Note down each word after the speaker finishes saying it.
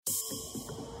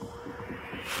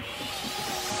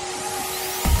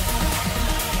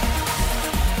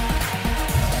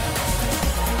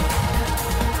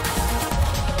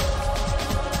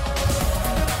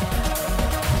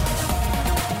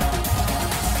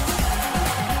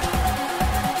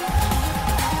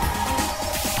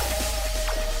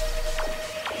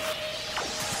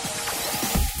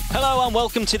and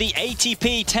welcome to the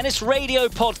ATP Tennis Radio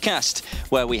podcast,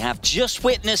 where we have just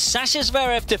witnessed Sascha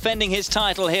Zverev defending his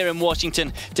title here in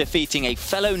Washington, defeating a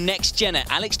fellow next-genner,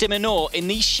 Alex de Minaur, in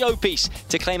the showpiece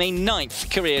to claim a 9th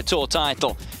career tour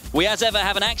title. We, as ever,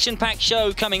 have an action-packed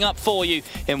show coming up for you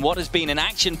in what has been an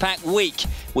action-packed week.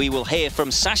 We will hear from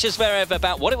Sascha Zverev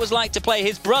about what it was like to play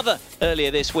his brother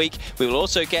earlier this week. We will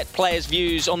also get players'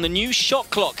 views on the new shot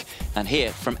clock and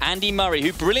hear from Andy Murray,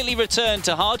 who brilliantly returned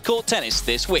to hard-court tennis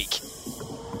this week.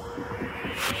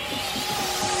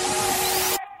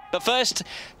 But first,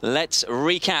 let's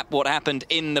recap what happened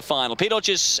in the final. Pete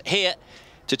Odgers here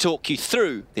to talk you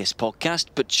through this podcast,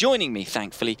 but joining me,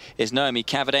 thankfully, is Naomi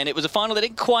Cavaday, and it was a final that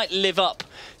didn't quite live up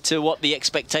to what the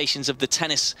expectations of the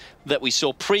tennis that we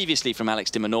saw previously from Alex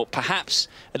de Minaur, perhaps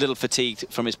a little fatigued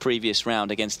from his previous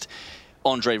round against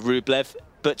Andrei Rublev,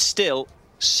 but still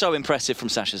so impressive from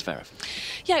Sascha Zverev.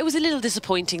 Yeah, it was a little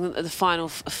disappointing that the final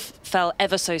fell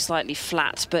ever so slightly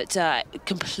flat, but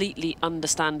completely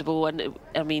understandable. And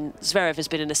I mean, Zverev has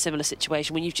been in a similar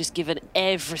situation when you've just given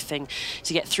everything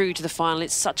to get through to the final.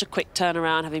 It's such a quick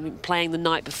turnaround, having been playing the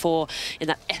night before in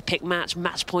that epic match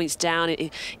points down,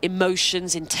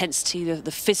 emotions, intensity, the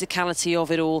physicality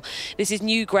of it all. This is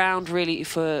new ground really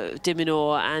for de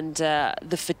Minaur, and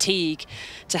the fatigue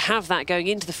to have that going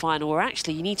into the final, where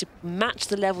actually you need to match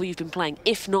the level you've been playing,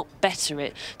 if not better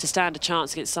it, to stand a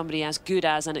chance against somebody as good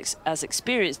as and as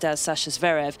experienced as Sascha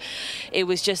Zverev. It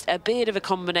was just a bit of a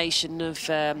combination of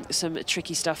some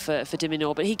tricky stuff for de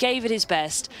Minaur, but he gave it his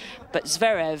best. But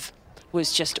Zverev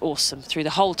was just awesome through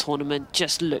the whole tournament,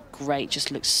 just looked great, just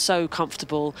looked so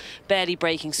comfortable, barely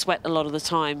breaking sweat a lot of the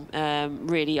time,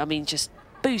 really. I mean, just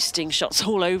boosting shots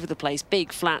all over the place,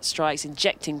 big flat strikes,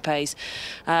 injecting pace.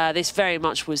 This very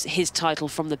much was his title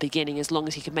from the beginning, as long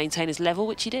as he could maintain his level,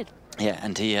 which he did. Yeah,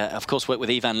 and he, of course, worked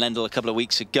with Ivan Lendl a couple of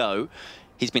weeks ago.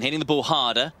 He's been hitting the ball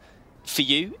harder. For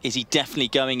you, is he definitely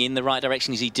going in the right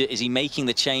direction? Is he making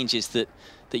the changes that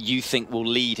you think will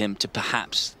lead him to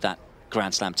perhaps that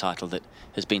Grand Slam title that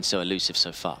has been so elusive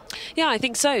so far? Yeah, I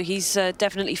think so. He's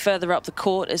definitely further up the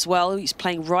court as well. He's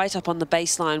playing right up on the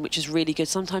baseline, which is really good.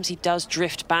 Sometimes he does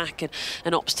drift back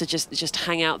and opts to just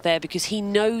hang out there because he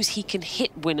knows he can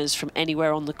hit winners from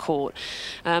anywhere on the court.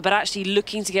 But actually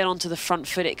looking to get onto the front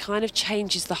foot, it kind of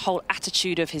changes the whole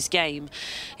attitude of his game.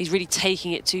 He's really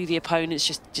taking it to the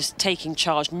opponents, just taking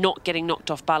charge, not getting knocked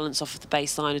off balance off of the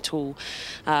baseline at all.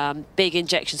 Big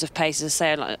injections of pace, as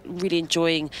I say, like really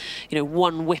enjoying,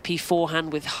 one whippy forehand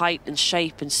with height and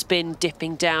shape and spin,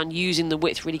 dipping down, using the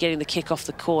width, really getting the kick off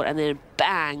the court, and then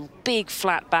bang, big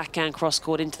flat backhand cross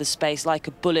court into the space like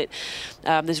a bullet.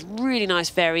 There's really nice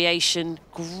variation,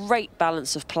 great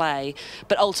balance of play,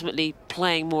 but ultimately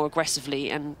playing more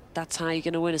aggressively, and that's how you're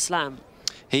going to win a slam.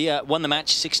 He won the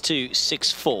match 6-2,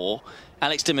 6-4.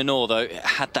 Alex de Minaur, though,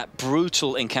 had that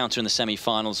brutal encounter in the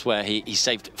semi-finals where he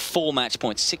saved 4 match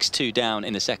points, 6-2 down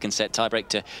in the second set tiebreak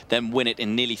to then win it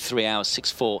in nearly 3 hours,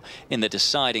 6-4 in the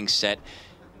deciding set.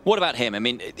 What about him? I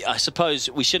mean, I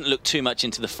suppose we shouldn't look too much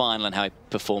into the final and how he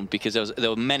performed, because there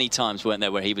were many times, weren't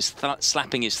there, where he was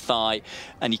slapping his thigh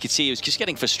and you could see he was just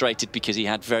getting frustrated because he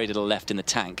had very little left in the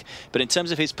tank. But in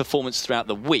terms of his performance throughout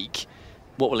the week,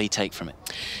 what will he take from it?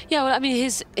 Yeah, well, I mean,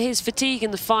 his fatigue in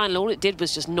the final, all it did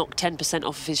was just knock 10%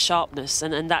 off of his sharpness,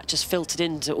 and that just filtered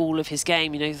into all of his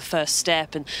game. The first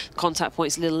step and contact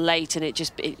points a little late, and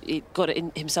it got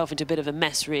himself into a bit of a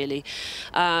mess, really.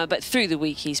 But through the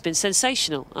week, he's been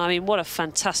sensational. I mean, what a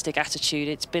fantastic attitude.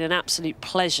 It's been an absolute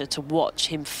pleasure to watch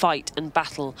him fight and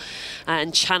battle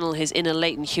and channel his inner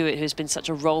Leighton Hewitt, who has been such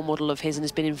a role model of his and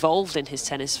has been involved in his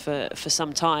tennis for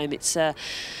some time. It's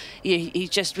he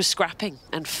just was scrapping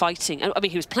and fighting. I mean,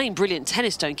 he was playing brilliant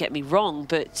tennis, don't get me wrong,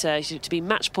 but to be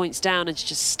match points down and to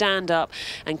just stand up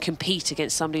and compete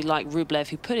against somebody like Rublev,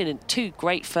 who put in 2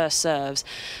 great first serves,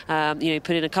 put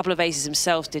in a couple of aces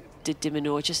himself, did de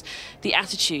Minaur. Just the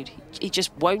attitude, he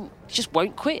just won't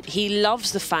quit. He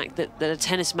loves the fact that a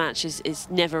tennis match is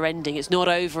never ending. It's not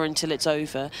over until it's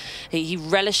over. He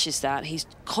relishes that. He's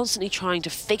constantly trying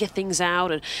to figure things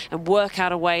out and work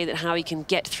out a way that how he can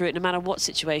get through it no matter what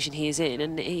situation he is in,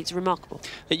 and it's remarkable.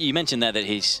 You mentioned there that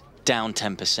he's down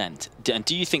 10%. And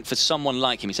do you think for someone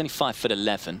like him, he's only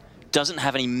 5'11", doesn't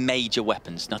have any major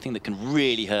weapons, nothing that can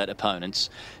really hurt opponents,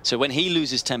 so when he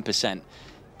loses 10%,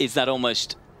 is that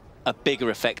almost a bigger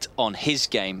effect on his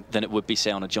game than it would be,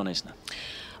 say, on a John Isner?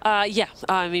 Yeah,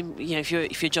 I mean, if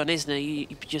you're John Isner, you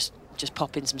just just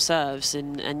pop in some serves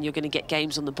and you're going to get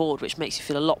games on the board, which makes you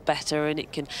feel a lot better. And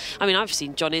it can, I mean, I've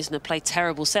seen John Isner play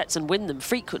terrible sets and win them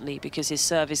frequently because his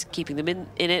serve is keeping them in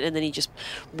it, and then he just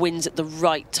wins at the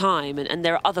right time. And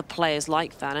there are other players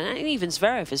like that, and even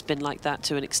Zverev has been like that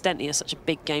to an extent. He has such a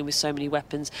big game with so many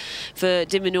weapons. For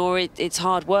de Minaur, it's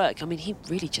hard work. I mean, he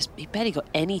barely got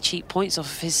any cheap points off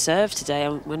of his serve today. I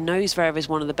know Zverev is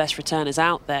one of the best returners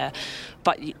out there,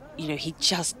 but you know, he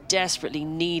just desperately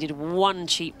needed one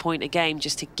cheap point a game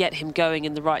just to get him going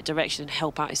in the right direction and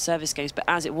help out his service games. But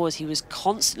as it was, he was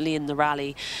constantly in the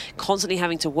rally, constantly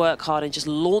having to work hard and just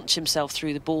launch himself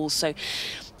through the balls. So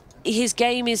his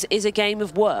game is a game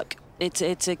of work.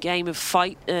 It's a game of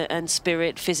fight and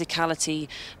spirit, physicality,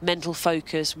 mental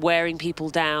focus, wearing people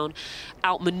down,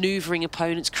 outmaneuvering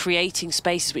opponents, creating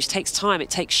spaces, which takes time. It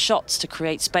takes shots to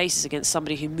create spaces against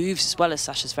somebody who moves as well as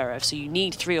Sascha Zverev. So you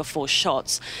need 3 or 4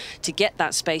 shots to get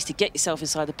that space, to get yourself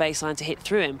inside the baseline to hit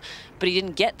through him. But he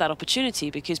didn't get that opportunity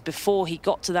because before he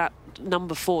got to that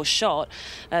number 4 shot,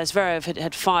 Zverev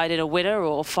had fired in a winner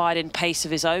or fired in pace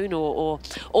of his own, or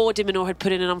de Minaur had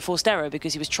put in an unforced error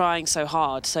because he was trying so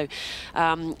hard. So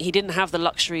he didn't have the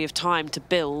luxury of time to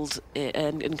build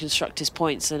and construct his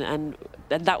points, and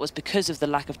that was because of the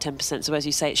lack of 10%. So as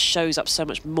you say, it shows up so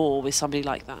much more with somebody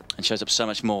like that. And shows up so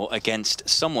much more against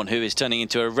someone who is turning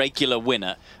into a regular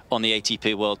winner on the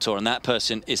ATP World Tour, and that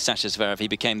person is Sascha Zverev. He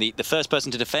became the first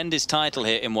person to defend his title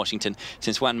here in Washington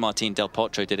since Juan Martín del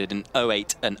Potro did it in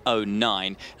 08 and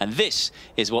 09, and this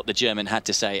is what the German had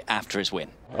to say after his win.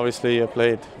 Obviously I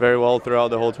played very well throughout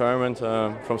the whole tournament,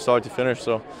 from start to finish,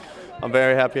 so I'm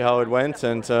very happy how it went.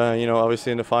 And you know,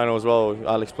 obviously in the final as well,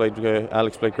 Alex played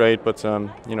great, but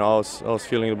you know, I was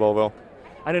feeling the ball well.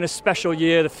 And in a special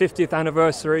year, the 50th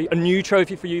anniversary, a new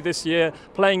trophy for you this year,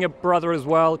 playing a brother as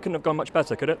well, couldn't have gone much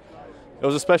better, could it? It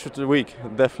was a special week,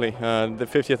 definitely. The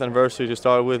 50th anniversary to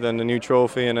start with, and the new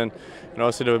trophy, and then, you know,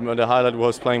 also the highlight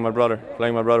was playing my brother.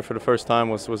 Playing my brother for the first time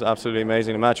was absolutely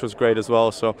amazing. The match was great as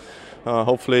well. So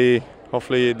hopefully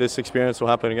this experience will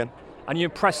happen again. And you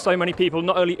impressed so many people,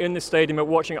 not only in the stadium but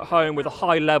watching at home, with a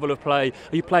high level of play.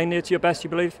 Are you playing near to your best,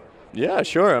 you believe? Yeah,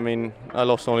 sure. I mean, I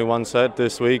lost only one set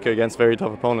this week against very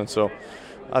tough opponents, so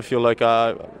I feel like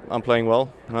I'm playing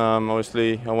well.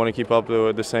 Obviously, I want to keep up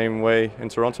the same way in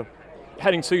Toronto.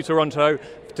 Heading to Toronto,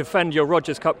 defend your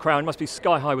Rogers Cup crown must be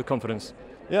sky high with confidence.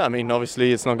 Yeah, I mean,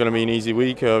 obviously it's not going to be an easy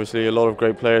week. Obviously, a lot of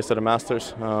great players at the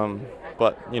Masters.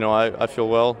 But, you know, I feel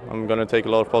well. I'm going to take a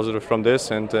lot of positive from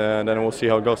this, and then we'll see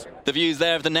how it goes. The views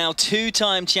there of the now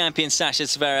 2-time champion Sascha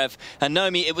Zverev. And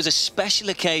Naomi, it was a special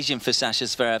occasion for Sascha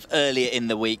Zverev earlier in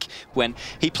the week when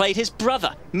he played his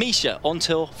brother, Mischa, on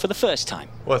tour for the first time.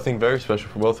 Well, I think very special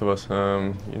for both of us.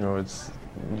 You know, it's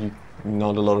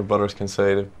not a lot of brothers can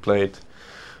say they've played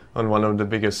on one of the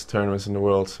biggest tournaments in the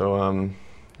world. So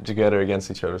together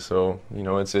against each other. So, you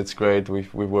know, it's great.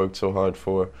 We've worked so hard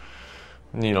for,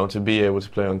 you know, to be able to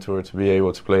play on tour, to be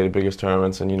able to play the biggest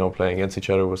tournaments, and, you know, playing against each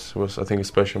other was I think, a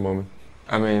special moment.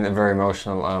 I mean, very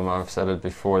emotional. I've said it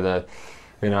before that,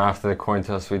 you know, after the coin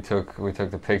toss, we took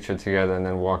the picture together and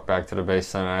then walked back to the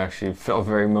baseline. I actually felt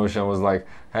very emotional. I was like,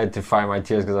 I had to fight my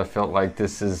tears because I felt like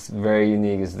this is very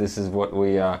unique. This is what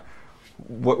we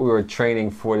were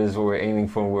training for. This is what we were aiming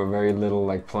for. We were very little,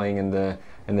 like playing in the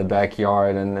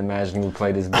backyard, and imagine we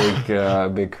played this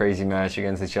big crazy match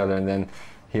against each other, and then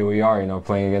here we are, you know,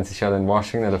 playing against each other in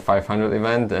Washington at a 500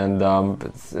 event, and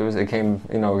it came,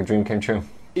 you know, a dream came true.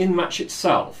 In match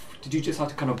itself, did you just have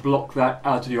to kind of block that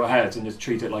out of your head and just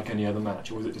treat it like any other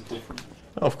match, or was it just different?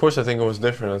 Of course, I think it was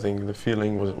different. I think the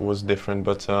feeling was different,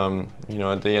 but you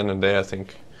know, at the end of the day, I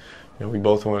think, you know, we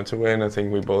both wanted to win. I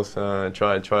think we both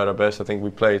tried our best. I think we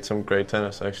played some great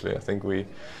tennis. Actually, I think we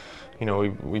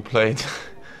played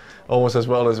almost as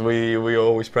well as we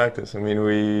always practice. I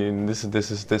mean, this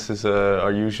is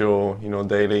our usual, you know,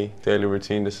 daily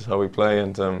routine. This is how we play,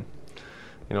 and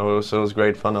you know, it was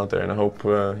great fun out there, and I hope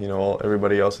you know,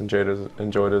 everybody else enjoyed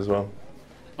it as well.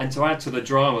 And to add to the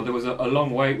drama, there was a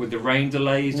long wait with the rain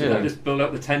delays. Did that just build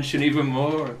up the tension even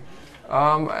more?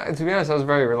 To be honest, I was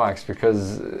very relaxed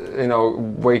because, you know,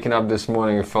 waking up this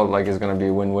morning, it felt like it's going to be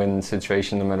a win-win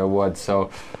situation no matter what.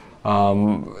 So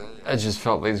I just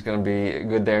felt like it's going to be a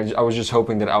good day. I was just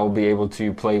hoping that I will be able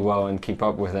to play well and keep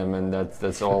up with him, and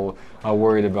that's all I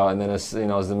worried about. And then, as you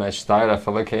know, as the match started, I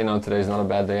felt like, okay, you know, today's not a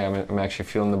bad day. I'm actually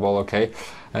feeling the ball okay.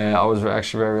 I was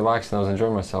actually very relaxed and I was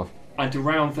enjoying myself. And to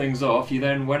round things off, you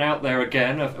then went out there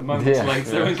again a moment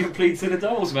later and completed a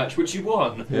doubles match, which you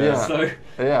won. It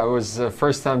was the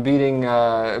first time beating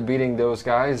those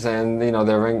guys, and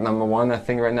they're ranked number 1, I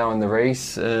think, right now in the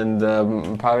race. And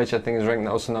Pavic, I think, is ranked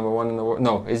also number 1 in the world.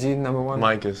 No, is he number 1?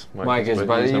 Mike is,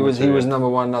 but he was number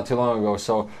 1 not too long ago.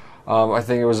 So I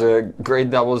think it was a great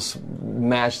doubles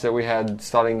match that we had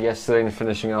starting yesterday and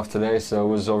finishing off today. So it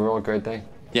was overall a great day.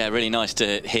 Yeah, really nice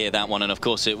to hear that one. And of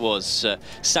course it was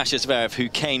Sascha Zverev who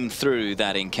came through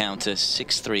that encounter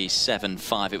 6-3,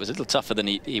 7-5. It was a little tougher than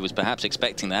he was perhaps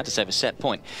expecting. They had to save a set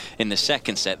point in the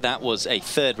second set. That was a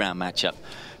third round matchup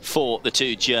for the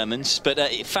two Germans. But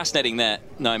fascinating there,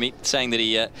 Naomi, saying that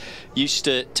he used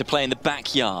to play in the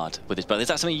backyard with his brother. Is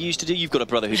that something you used to do? You've got a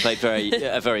brother who played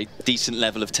a very decent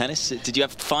level of tennis. Did you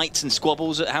have fights and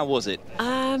squabbles? How was it?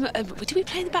 Did we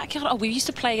play in the backyard? Oh, we used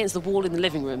to play against the wall in the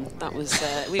living room. That was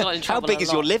we got in trouble. How big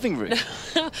is your living room?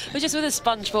 It was just with a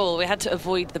sponge ball. We had to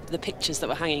avoid the pictures that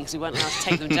were hanging because we weren't allowed to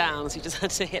take them down. So we just had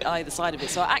to hit either side of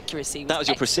it. So our accuracy was that was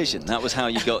your precision. That was how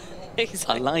you got.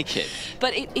 Exactly. I like it.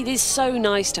 But it is so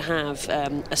nice to have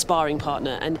a sparring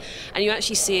partner, and you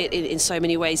actually see it in so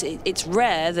many ways. It's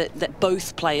rare that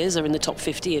both players are in the top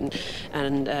 50, and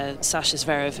Sascha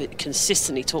Zverev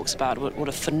consistently talks about what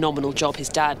a phenomenal job his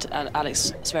dad,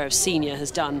 Alex Zverev Sr.,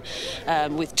 has done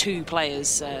with two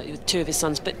players, with two of his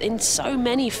sons. But in so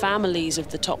many families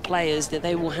of the top players, that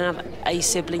they will have a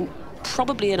sibling,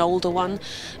 probably an older one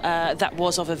that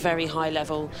was of a very high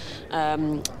level,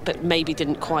 but maybe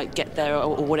didn't quite get there,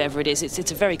 or whatever it is.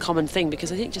 It's a very common thing,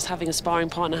 because I think just having a sparring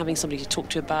partner, having somebody to talk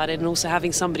to about it, and also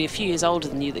having somebody a few years older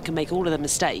than you that can make all of the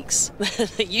mistakes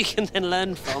that you can then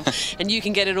learn from, and you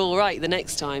can get it all right the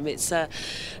next time. It's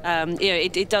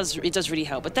it does really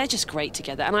help. But they're just great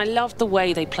together, and I loved the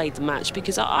way they played the match,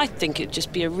 because I think it'd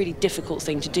just be a really difficult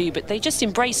thing to do, but they just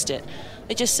embraced it.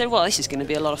 They just said, well, this is going to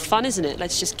be a lot of fun, isn't it?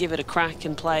 Let's just give it a crack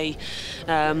and play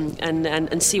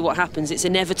and see what happens. It's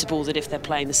inevitable that if they're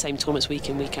playing the same tournaments week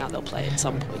in, week out, they'll play at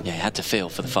some point. Yeah, you had to feel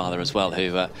for the father as well,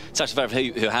 who Sascha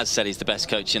Zverev, who has said he's the best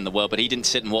coach in the world, but he didn't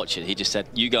sit and watch it. He just said,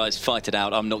 you guys fight it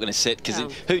out, I'm not going to sit, because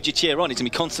who'd you cheer on? He's going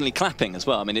to be constantly clapping as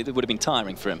well. I mean, it would have been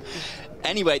tiring for him.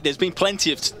 Anyway, there's been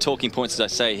plenty of talking points, as I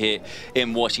say, here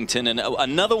in Washington, and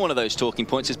another one of those talking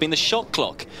points has been the shot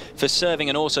clock for serving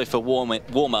and also for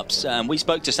warm-ups. We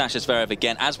spoke to Sascha Zverev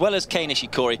again, as well as Kei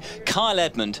Nishikori, Kyle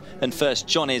Edmund, and first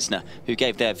John Isner, who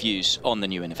gave their views on the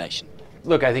new innovation.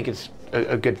 Look, I think it's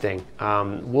a good thing.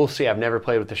 We'll see. I've never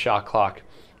played with the shot clock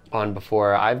on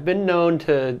before. I've been known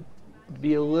to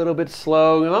be a little bit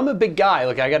slow. I'm a big guy.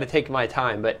 Look, I got to take my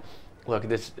time, but look,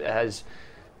 this as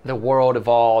the world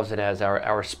evolves and as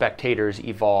our spectators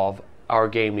evolve, our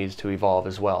game needs to evolve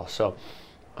as well. So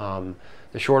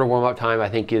the shorter warm-up time, I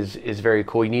think, is very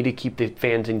cool. You need to keep the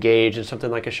fans engaged, and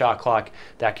something like a shot clock,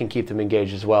 that can keep them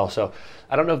engaged as well. So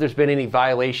I don't know if there's been any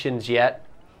violations yet.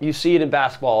 You see it in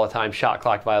basketball all the time, shot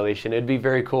clock violation. It'd be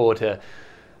very cool to,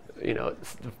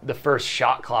 the first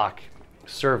shot clock,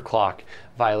 serve clock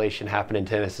violation happen in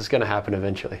tennis. It's going to happen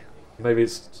eventually. Maybe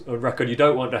it's a record you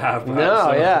don't want to have. Perhaps.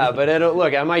 No, yeah, but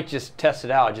look, I might just test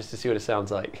it out just to see what it sounds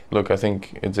like. Look, I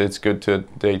think it's good to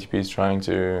the ATP is trying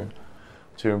to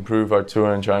improve our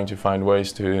tour and trying to find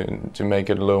ways to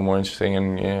make it a little more interesting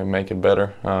and make it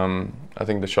better. I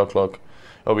think the shot clock,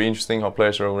 it'll be interesting how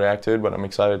players will react to it, but I'm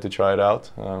excited to try it out.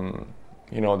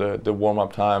 The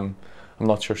warm-up time, I'm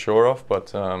not sure of,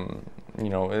 but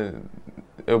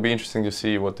it'll be interesting to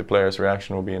see what the players'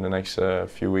 reaction will be in the next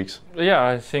few weeks. Yeah,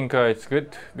 I think it's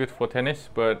good for tennis,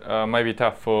 but might be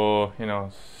tough for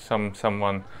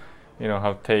someone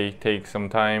have take some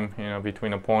time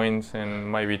between the points,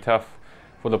 and might be tough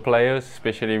for the players,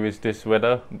 especially with this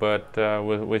weather. But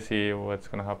we'll see what's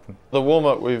going to happen. The warm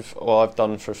up I've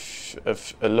done for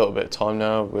a little bit of time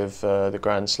now with the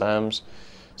Grand Slams,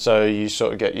 so you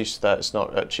sort of get used to that. It's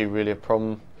not actually really a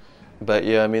problem. But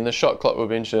yeah, I mean, the shot clock will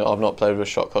be interesting. I've not played with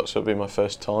a shot clock, so it'll be my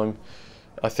first time.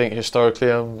 I think historically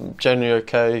I'm generally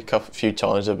okay. A few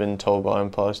times I've been told by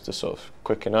umpires to sort of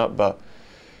quicken up, but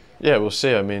yeah, we'll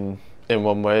see. I mean, in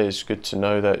one way, it's good to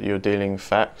know that you're dealing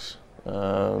facts.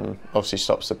 Obviously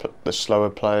stops the slower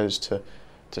players to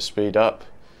speed up.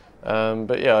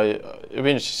 But yeah, it'll be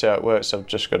interesting to see how it works. I've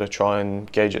just got to try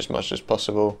and gauge it as much as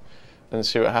possible and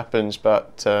see what happens.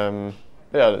 But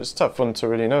yeah, it's a tough one to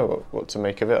really know what to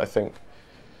make of it. I think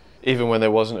even when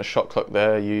there wasn't a shot clock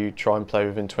there, you try and play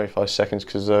within 25 seconds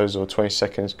or 20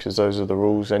 seconds because those are the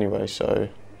rules anyway. So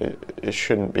it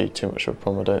shouldn't be too much of a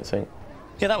problem, I don't think.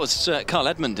 Yeah, that was Carl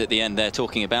Edmund at the end there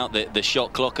talking about the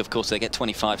shot clock. Of course, they get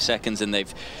 25 seconds, and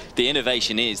the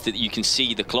innovation is that you can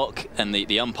see the clock, and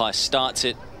the umpire starts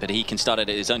it, but he can start it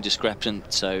at his own discretion.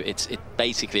 So it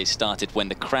basically started when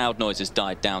the crowd noise has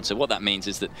died down. So what that means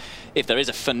is that if there is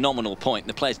a phenomenal point,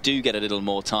 the players do get a little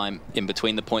more time in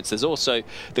between the points. There's also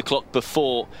the clock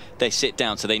before they sit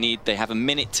down, so they have a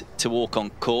minute to walk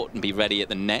on court and be ready at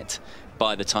the net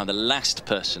by the time the last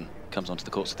person comes onto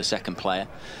the court, so the second player.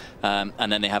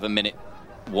 And then they have a minute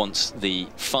once the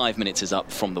 5 minutes is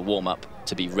up from the warm-up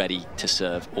to be ready to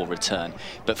serve or return.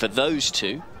 But for those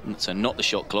two, so not the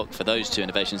shot clock, for those two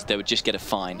innovations, they would just get a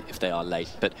fine if they are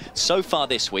late. But so far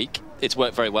this week, it's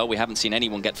worked very well. We haven't seen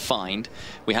anyone get fined.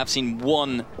 We have seen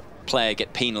one player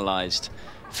get penalised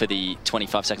for the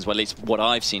 25 seconds. Well, at least what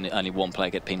I've seen, only one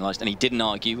player get penalised, and he didn't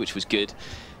argue, which was good.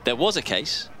 There was a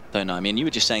case, though, Naomi, and you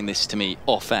were just saying this to me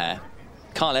off-air.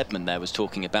 Carl Edmund there was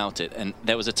talking about it, and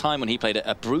there was a time when he played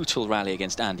a brutal rally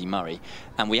against Andy Murray,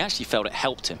 and we actually felt it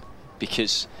helped him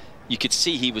because you could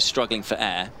see he was struggling for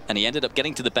air, and he ended up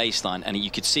getting to the baseline, and you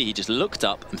could see he just looked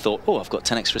up and thought, oh, I've got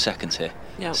 10 extra seconds here.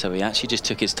 Yeah. So he actually just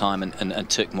took his time and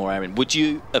took more air in. Would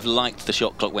you have liked the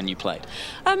shot clock when you played?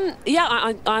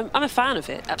 Yeah, I'm a fan of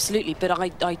it, absolutely, but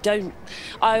I'm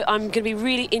going to be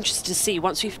really interested to see,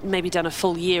 once we've maybe done a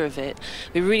full year of it,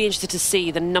 we're really interested to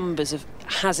see the numbers of,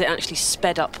 has it actually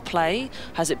sped up play?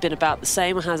 Has it been about the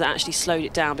same, or has it actually slowed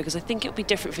it down? Because I think it'll be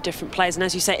different for different players, and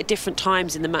as you say, at different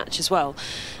times in the match as well.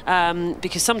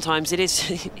 Because sometimes it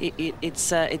is,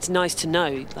 it's nice to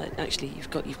know, like, actually you've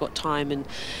got time,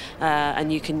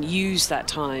 and you can use that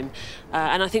time.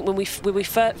 And I think when we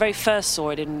very first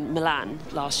saw it in Milan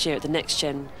last year at the Next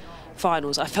Gen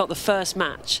finals, I felt the first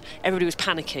match everybody was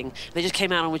panicking. They just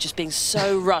came out and were just being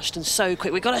so rushed and so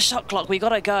quick. We've got a shot clock, we've got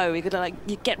to go, we've got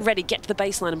to get ready, get to the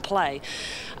baseline and play.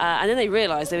 And then they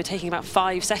realised they were taking about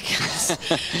 5 seconds.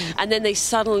 And then they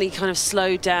suddenly kind of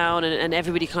slowed down, and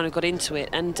everybody kind of got into it.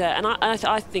 And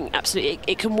I think absolutely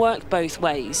it can work both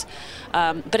ways.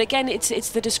 But again, it's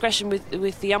the discretion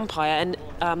with the umpire, and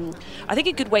I think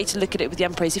a good way to look at it with the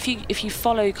umpire is if you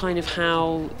follow kind of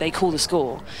how they call the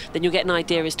score, then you'll get an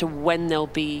idea as to when they'll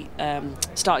be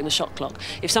starting the shot clock.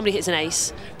 If somebody hits an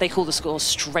ace, they call the score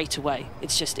straight away.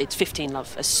 It's 15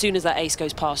 love. As soon as that ace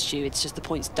goes past you, it's just the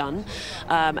point's done,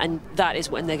 and that is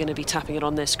when they're going to be tapping it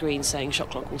on their screen saying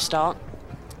shot clock will start.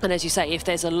 And as you say, if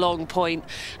there's a long point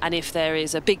and if there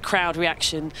is a big crowd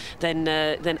reaction, then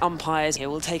umpires here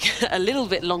will take a little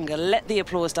bit longer, let the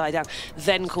applause die down,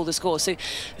 then call the score. So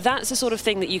that's the sort of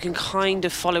thing that you can kind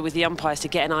of follow with the umpires to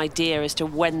get an idea as to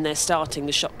when they're starting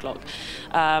the shot clock,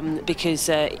 because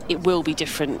it will be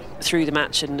different through the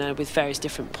match and with various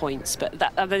different points. But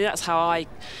that's how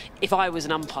if I was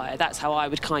an umpire, that's how I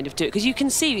would kind of do it. Because you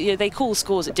can see, they call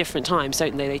scores at different times,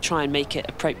 don't they? They try and make it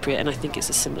appropriate, and I think it's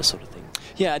a similar sort of thing.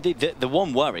 Yeah, the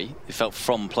one worry it felt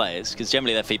from players, because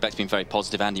generally their feedback's been very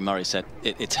positive. Andy Murray said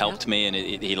it's helped me, and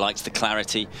he likes the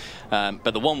clarity.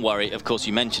 But the one worry, of course,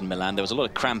 you mentioned Milan. There was a lot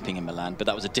of cramping in Milan, but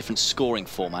that was a different scoring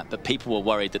format. But people were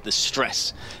worried that the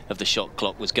stress of the shot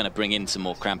clock was going to bring in some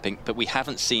more cramping. But we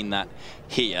haven't seen that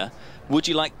here. Would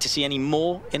you like to see any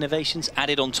more innovations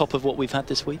added on top of what we've had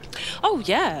this week? Oh,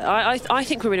 yeah. I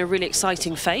think we're in a really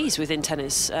exciting phase within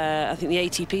tennis. I think the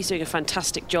ATP is doing a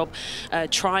fantastic job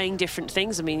trying different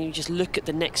things. I mean, you just look at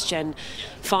the Next Gen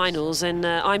finals, and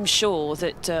I'm sure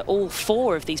that all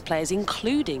 4 of these players,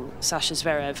 including Sascha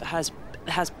Zverev,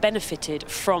 has benefited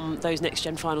from those Next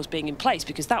Gen finals being in place,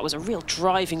 because that was a real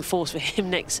driving force for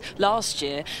him last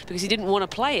year, because he didn't want to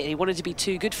play it. He wanted to be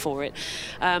too good for it.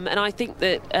 And I think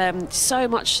that so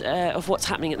much of what's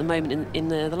happening at the moment in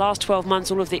the last 12 months,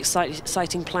 all of the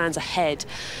exciting plans ahead,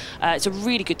 it's a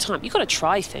really good time. You've got to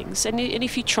try things, and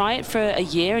if you try it for a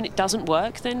year and it doesn't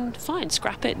work, then fine,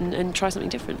 scrap it and try something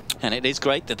different. And it is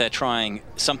great that they're trying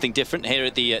something different here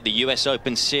at the US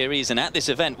Open Series, and at this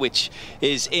event, which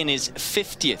is in his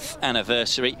 50th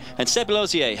anniversary. And Seb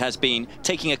Lozier has been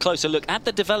taking a closer look at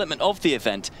the development of the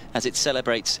event as it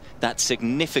celebrates that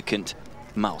significant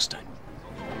milestone.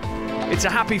 It's a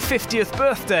happy 50th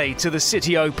birthday to the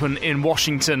City Open in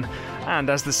Washington. And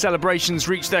as the celebrations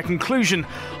reach their conclusion,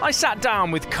 I sat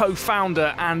down with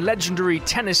co-founder and legendary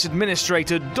tennis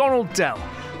administrator Donald Dell.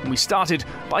 And we started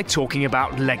by talking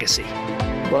about legacy.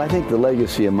 Well, I think the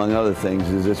legacy, among other things,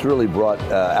 is it's really brought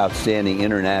outstanding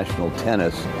international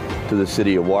tennis to the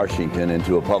city of Washington,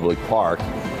 into a public park,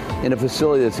 in a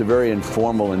facility that's a very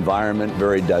informal environment,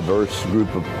 very diverse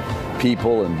group of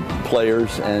people and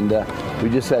players, and we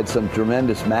just had some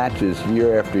tremendous matches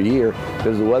year after year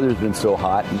because the weather's been so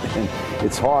hot,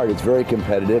 It's hard. It's very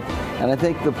competitive. And I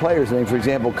think the players, I mean, for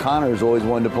example, Connor's always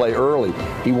wanted to play early.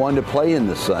 He wanted to play in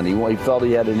the sun. He felt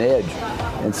he had an edge.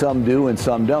 And some do and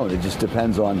some don't. It just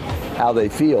depends on how they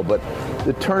feel. But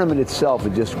the tournament itself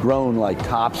has just grown like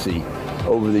topsy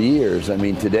over the years. I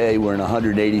mean, today we're in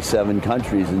 187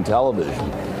 countries in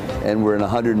television, and we're in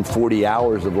 140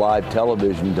 hours of live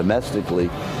television domestically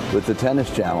with the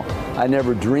Tennis Channel. I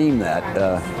never dreamed that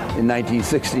in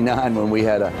 1969 when we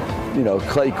had a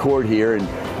clay court here and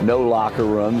no locker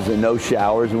rooms and no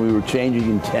showers, and we were changing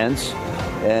in tents,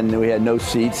 and we had no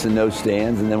seats and no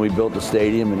stands, and then we built the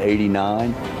stadium in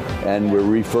 '89, and we're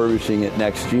refurbishing it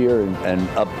next year and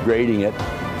upgrading it.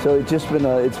 So it's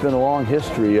been a long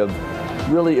history of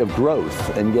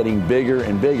growth and getting bigger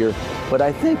and bigger. But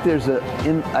I think there's a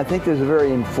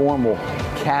very informal,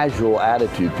 casual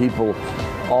attitude. People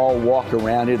all walk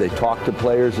around here. They talk to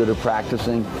players that are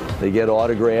practicing. They get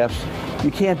autographs.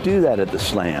 You can't do that at the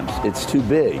slams. It's too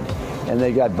big. And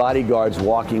they got bodyguards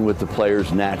walking with the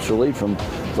players naturally from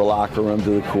the locker room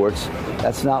to the courts.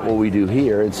 That's not what we do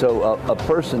here. And so a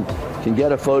person can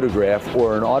get a photograph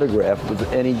or an autograph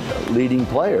with any leading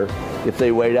player if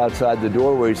they wait outside the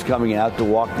door where he's coming out to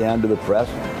walk down to the press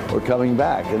or coming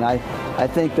back. And I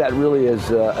think that really has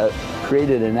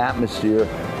created an atmosphere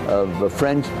of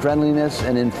friendliness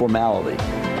and informality.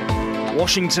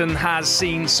 Washington has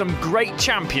seen some great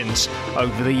champions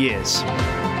over the years.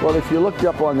 Well, if you looked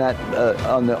up on that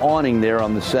on the awning there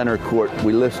on the center court,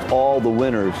 we list all the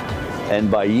winners and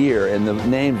by year, and the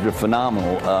names are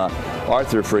phenomenal.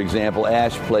 Arthur, for example,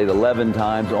 Ashe played 11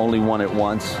 times, only won it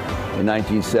once in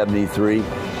 1973.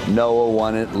 Noah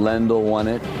won it, Lendl won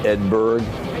it, Ed Berg.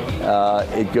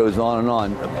 It goes on and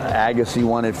on. Agassi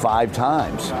won it 5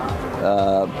 times.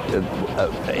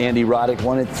 Andy Roddick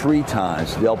won it 3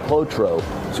 times. Del Potro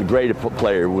is a great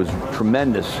player, was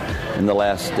tremendous in the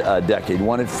last decade,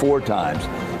 won it 4 times.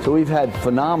 So we've had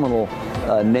phenomenal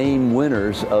name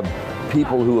winners of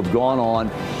people who have gone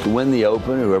on to win the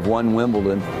Open, who have won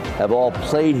Wimbledon, have all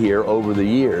played here over the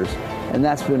years. And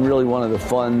that's been really one of the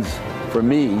funs for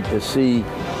me to see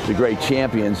the great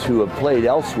champions who have played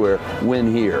elsewhere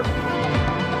win here.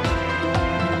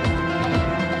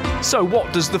 So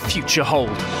what does the future hold?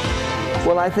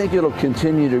 Well, I think it'll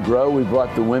continue to grow. We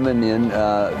brought the women in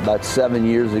about 7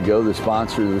 years ago. The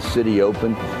sponsor of the City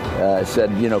Open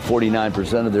said,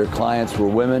 49% of their clients were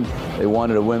women. They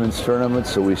wanted a women's tournament,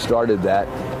 so we started that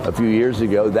a few years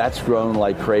ago. That's grown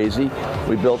like crazy.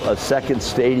 We built a second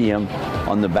stadium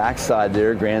on the backside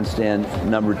there, grandstand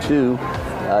number 2.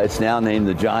 It's now named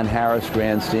the John Harris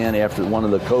Grandstand after one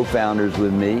of the co-founders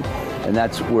with me, and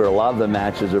that's where a lot of the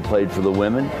matches are played for the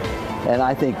women. And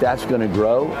I think that's going to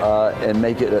grow and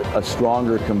make it a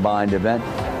stronger combined event.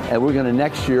 And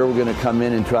next year, we're going to come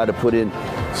in and try to put in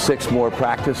 6 more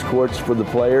practice courts for the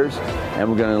players, and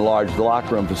we're going to enlarge the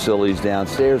locker room facilities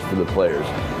downstairs for the players.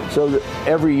 So that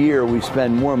every year we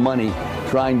spend more money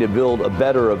trying to build a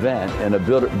better event and a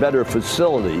better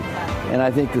facility. And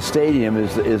I think the stadium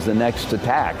is the next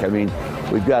attack. I mean,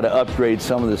 we've got to upgrade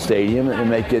some of the stadium and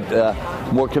make it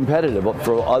more competitive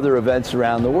for other events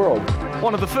around the world.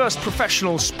 One of the first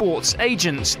professional sports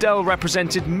agents, Del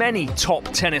represented many top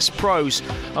tennis pros,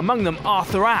 among them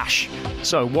Arthur Ashe.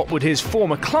 So what would his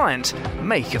former client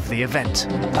make of the event?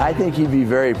 I think he'd be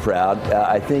very proud.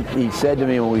 I think he said to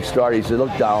me when we started, he said,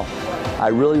 "Look, Dal, I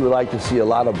really would like to see a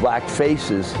lot of black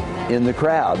faces in the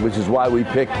crowd, which is why we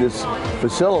picked this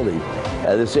facility,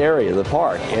 this area, the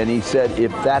park." And he said,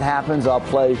 "If that happens, I'll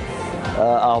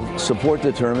support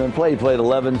the tournament and play." He played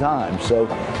 11 times, so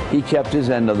he kept his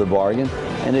end of the bargain.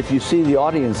 And if you see the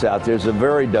audience out there, it's a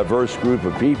very diverse group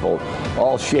of people,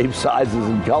 all shapes, sizes,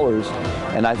 and colors.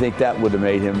 And I think that would have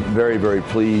made him very, very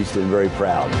pleased and very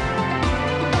proud.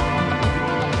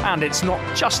 And it's not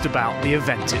just about the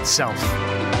event itself.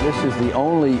 This is the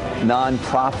only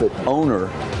non-profit owner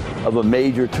of a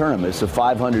major tournament. It's a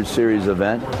 500 series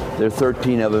event. There are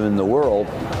 13 of them in the world.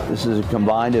 This is a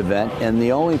combined event, and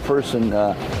the only person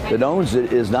that owns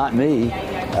it is not me.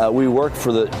 We work for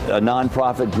a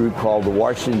nonprofit group called the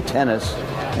Washington Tennis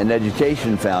and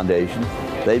Education Foundation.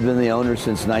 They've been the owner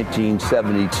since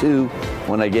 1972,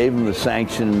 when I gave them the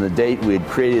sanction and the date. We had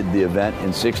created the event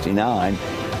in '69,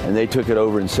 and they took it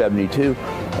over in '72.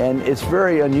 And it's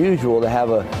very unusual to have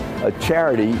a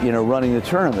charity, running the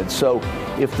tournament. So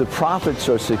if the profits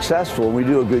are successful and we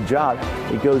do a good job,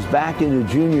 it goes back into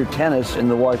junior tennis in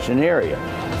the Washington area.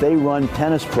 They run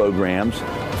tennis programs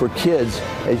for kids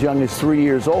as young as 3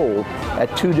 years old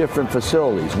at 2 different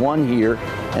facilities, one here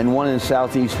and one in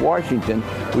Southeast Washington,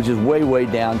 which is way, way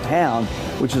downtown,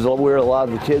 which is where a lot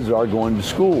of the kids are going to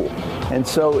school. And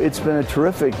so it's been a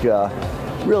terrific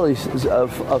really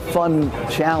a fun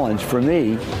challenge for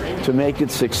me to make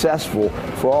it successful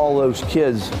for all those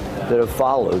kids that have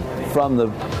followed from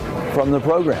the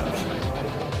programs.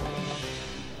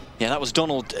 Yeah, that was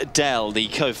Donald Dell, the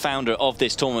co-founder of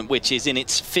this tournament, which is in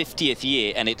its 50th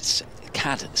year, and it's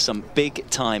had some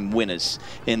big-time winners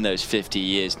in those 50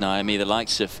 years, Naomi, the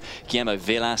likes of Guillermo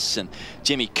Vilas and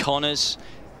Jimmy Connors,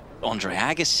 Andre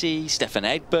Agassi, Stefan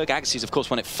Edberg. Agassi's, of course,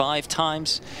 won it 5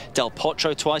 times. Del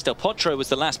Potro twice. Del Potro was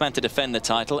the last man to defend the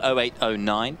title,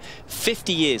 08-09.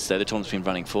 50 years, though, the tournament's been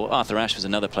running for. Arthur Ashe was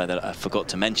another player that I forgot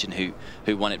to mention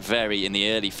who won it very in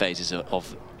the early phases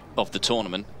of the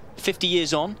tournament. 50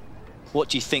 years on, what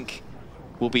do you think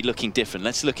will be looking different?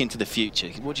 Let's look into the future.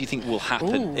 What do you think will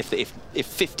happen if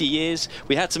 50 years?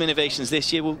 We had some innovations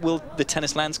this year. Will the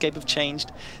tennis landscape have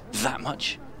changed that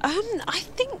much?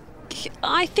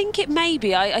 I think it may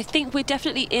be. I think we're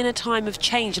definitely in a time of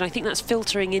change, and I think that's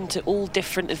filtering into all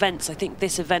different events. I think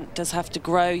this event does have to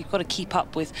grow. You've got to keep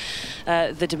up with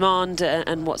the demand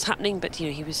and what's happening. But you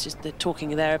know, he was just talking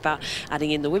there about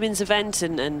adding in the women's event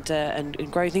and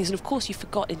growing things. And of course, you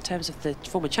forgot in terms of the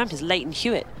former champions, Leighton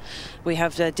Hewitt. We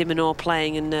have de Minaur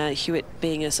playing, and Hewitt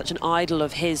being such an idol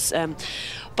of his.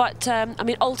 But I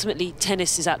mean, ultimately,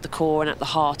 tennis is at the core and at the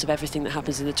heart of everything that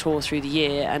happens in the tour through the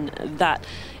year, and that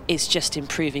is just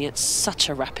improving at such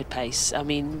a rapid pace. I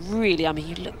mean, really,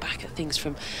 you look back at things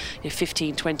from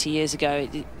 15, 20 years ago,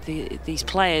 these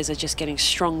players are just getting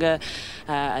stronger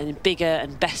and bigger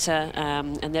and better.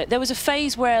 And there was a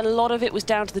phase where a lot of it was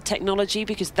down to the technology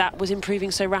because that was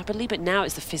improving so rapidly, but now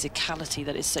it's the physicality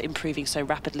that is improving so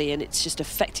rapidly, and it's just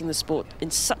affecting the sport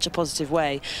in such a positive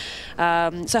way.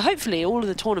 So hopefully all of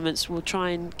the tournaments will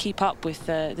try and keep up with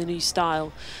the new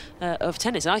style of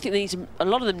tennis. And I think a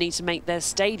lot of them need to make their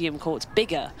stadium courts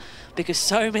bigger because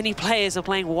so many players are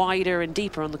playing wider and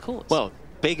deeper on the courts. Well,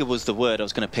 bigger was the word I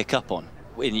was going to pick up on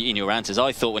in your answers.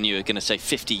 I thought when you were going to say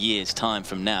 50 years time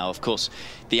from now, of course,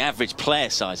 the average player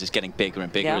size is getting bigger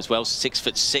and bigger as well.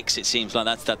 6'6", it seems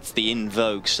like that's the in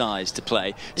vogue size to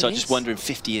play. So I just wonder in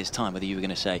 50 years time whether you were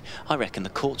going to say, I reckon the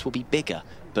courts will be bigger,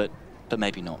 but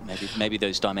maybe not. Maybe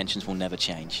those dimensions will never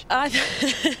change. I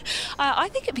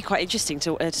think it'd be quite interesting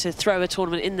to throw a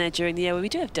tournament in there during the year where we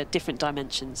do have different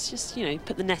dimensions. Just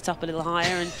put the net up a little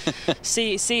higher and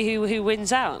see who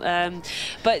wins out.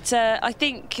 But I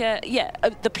think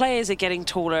the players are getting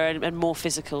taller and more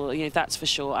physical. That's for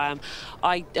sure.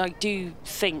 I do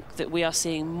think that we are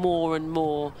seeing more and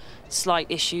more slight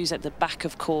issues at the back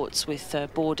of courts with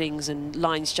boardings and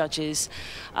lines judges.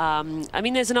 I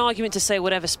mean, there's an argument to say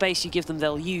whatever space you give them,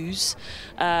 they'll use.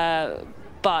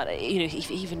 But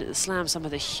even at the Slam, some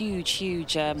of the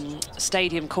huge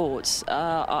stadium courts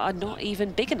are not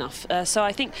even big enough. So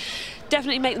I think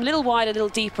definitely make them a little wider, a little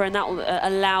deeper, and that will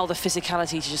allow the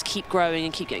physicality to just keep growing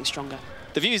and keep getting stronger.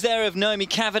 The views there of Naomi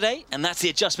Cavaday, and that's the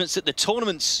adjustments that the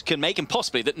tournaments can make, and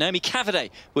possibly that Naomi Cavaday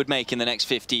would make in the next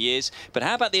 50 years. But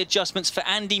how about the adjustments for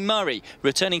Andy Murray,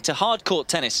 returning to hard-court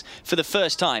tennis for the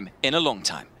first time in a long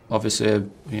time? Obviously,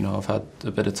 I've had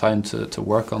a bit of time to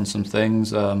work on some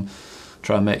things,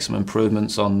 try and make some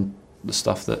improvements on the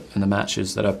stuff that in the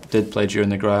matches that I did play during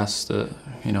the grass that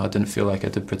I didn't feel like I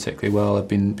did particularly well. I've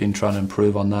been trying to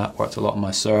improve on that, worked a lot on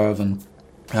my serve, and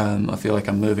I feel like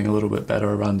I'm moving a little bit better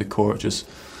around the court just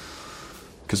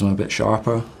because I'm a bit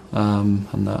sharper,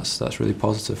 and that's really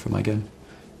positive for my game.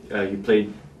 You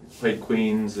played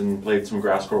Queens and played some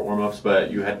grass court warm-ups,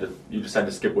 but you decided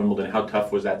to skip Wimbledon. How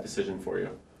tough was that decision for you?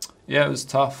 Yeah, it was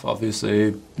tough.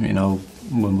 Obviously,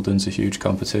 Wimbledon's a huge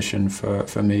competition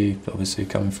for me. Obviously,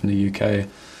 coming from the UK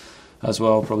as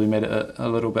well, probably made it a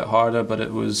little bit harder, but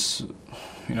it was.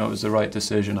 It was the right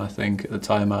decision, I think. At the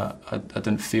time, I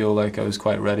didn't feel like I was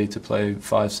quite ready to play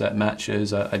 5-set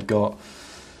matches. I'd got,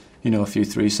 a few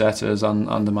 3-setters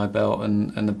under my belt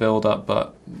in the build-up,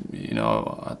 but,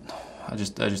 I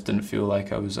just didn't feel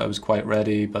like I was quite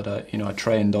ready. But, I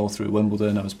trained all through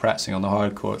Wimbledon. I was practicing on the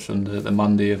hard courts from the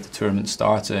Monday of the tournament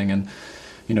starting, and,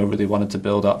 really wanted to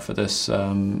build up for this,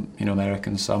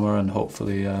 American summer and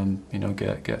hopefully,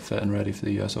 get fit and ready for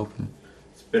the US Open.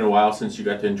 Been a while since you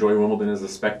got to enjoy Wimbledon as a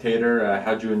spectator.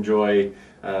 How'd you enjoy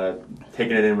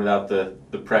taking it in without the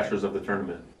pressures of the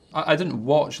tournament? I didn't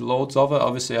watch loads of it.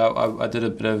 Obviously, I did a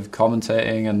bit of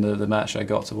commentating, and the match I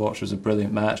got to watch was a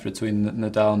brilliant match between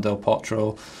Nadal and Del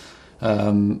Potro.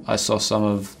 I saw some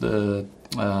of the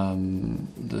Nadal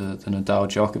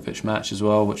Djokovic match as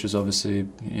well, which was obviously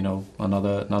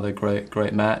another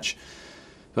great match.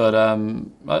 But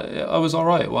I was all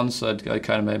right once I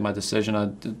kind of made my decision.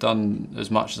 I'd done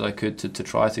as much as I could to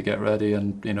try to get ready,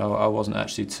 and I wasn't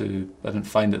actually I didn't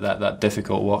find it that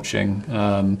difficult watching.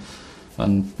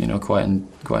 and you know, quite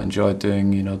enjoyed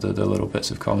doing, you know, the little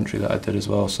bits of commentary that I did as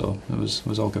well. So it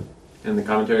was all good. And the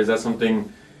commentary, is that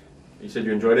something you said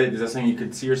you enjoyed it? Is that something you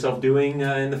could see yourself doing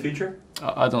in the future?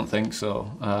 I don't think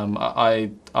so.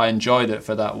 I enjoyed it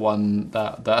for that one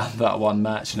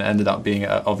match, and it ended up being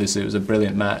obviously it was a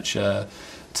brilliant match to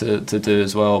do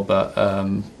as well. But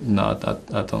no,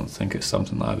 I don't think it's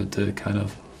something that I would do kind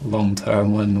of long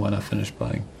term when I finish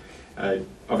playing.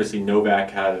 Obviously,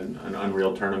 Novak had an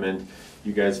unreal tournament.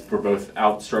 You guys were both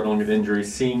out struggling with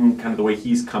injuries. Seeing kind of the way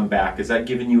he's come back, has that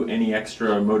given you any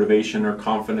extra motivation or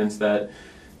confidence that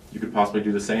you could possibly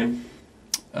do the same?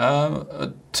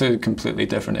 Two completely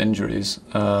different injuries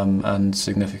and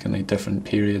significantly different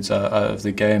periods out of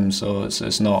the game, so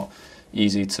it's not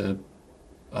easy to,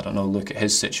 I don't know, look at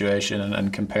his situation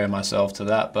and compare myself to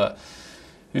that. But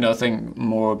you know, I think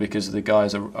more because of the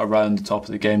guys around the top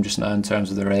of the game just now in terms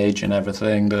of their age and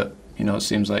everything, that you know, it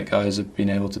seems like guys have been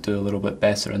able to do a little bit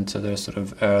better into their sort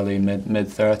of early mid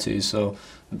 30s. So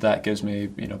that gives me,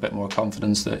 you know, a bit more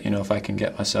confidence that, you know, if I can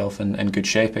get myself in good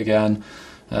shape again,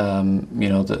 you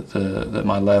know, that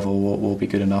my level will be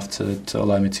good enough to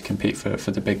allow me to compete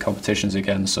for the big competitions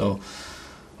again. So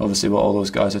obviously what all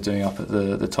those guys are doing up at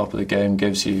the top of the game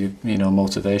gives you, you know,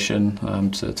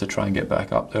 motivation to try and get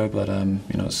back up there. But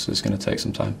you know, it's going to take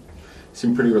some time.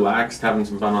 Seem pretty relaxed, having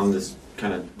some fun on this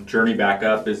kind of journey back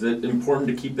up. Is it important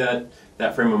to keep that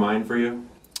frame of mind for you?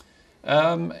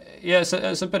 Yeah,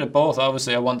 it's a bit of both.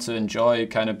 Obviously, I want to enjoy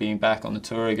kind of being back on the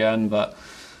tour again, but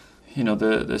you know,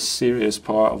 the serious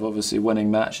part of obviously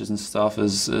winning matches and stuff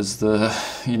is the,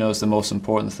 you know, is the most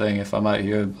important thing. If I'm out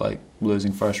here like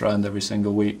losing first round every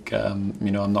single week,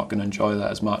 you know, I'm not going to enjoy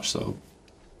that as much. So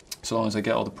long as I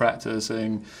get all the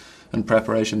practicing and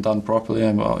preparation done properly,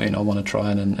 I want to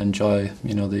try and enjoy,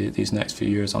 you know, these next few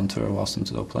years on tour whilst I'm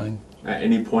still playing. At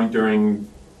any point during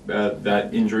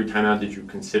that injury timeout, did you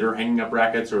consider hanging up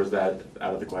rackets, or is that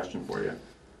out of the question for you?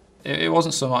 It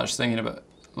wasn't so much thinking about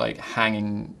like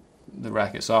hanging the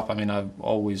rackets up. I mean, I've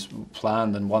always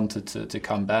planned and wanted to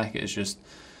come back. It's just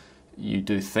you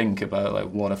do think about like,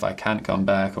 what if I can't come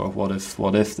back, or what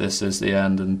if this is the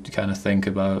end, and you kind of think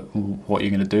about what you're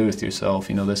going to do with yourself.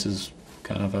 You know, this is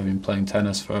kind of, I've been playing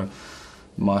tennis for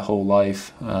my whole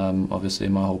life, obviously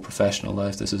my whole professional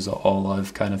life. This is all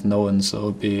I've kind of known, so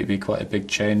it'd be quite a big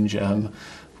change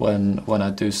when I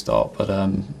do stop. But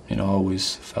you know, I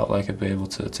always felt like I'd be able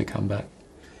to come back.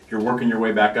 You're working your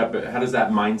way back up, but how does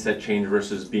that mindset change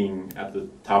versus being at the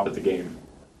top of the game?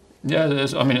 Yeah,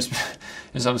 I mean,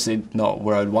 it's obviously not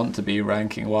where I'd want to be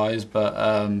ranking wise, but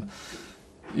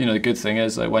you know, the good thing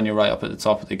is like when you're right up at the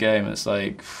top of the game, it's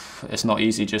like it's not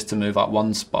easy just to move up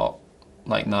one spot.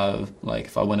 Like now, like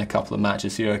if I win a couple of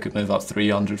matches here, I could move up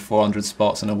 300, 400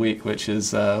 spots in a week, which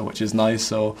is nice.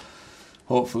 So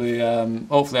hopefully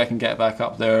I can get back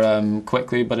up there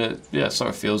quickly. But it sort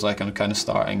of feels like I'm kind of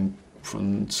starting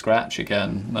from scratch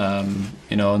again.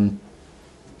 You know, and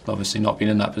obviously not been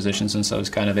in that position since I was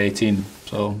kind of 18.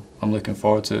 So I'm looking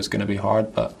forward to it. It's going to be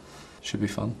hard, but it should be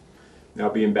fun. Now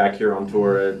being back here on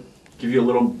tour, give you a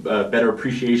little better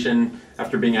appreciation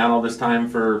after being out all this time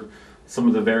for some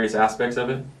of the various aspects of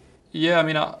it? Yeah, I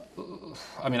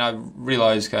mean, I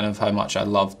realised kind of how much I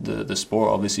loved the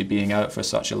sport, obviously being out for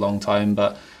such a long time,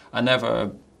 but I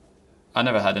never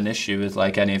had an issue with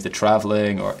like any of the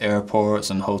travelling or airports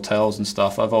and hotels and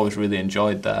stuff. I've always really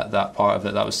enjoyed that part of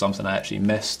it. That was something I actually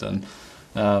missed, and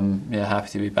happy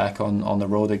to be back on the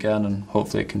road again, and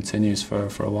hopefully it continues for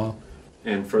a while.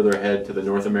 And further ahead to the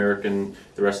North American,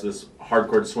 the rest of this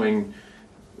hardcourt swing,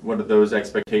 what are those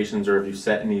expectations, or have you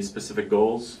set any specific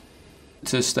goals?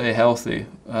 To stay healthy,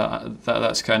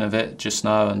 that's kind of it just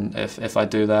now, and if I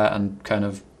do that and kind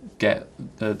of get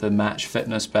the match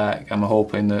fitness back, I'm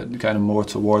hoping that kind of more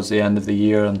towards the end of the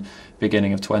year and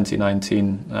beginning of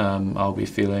 2019, I'll be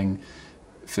feeling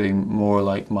more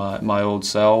like my old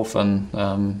self,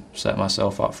 and set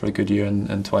myself up for a good year in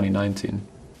 2019.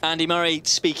 Andy Murray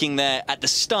speaking there at the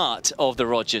start of the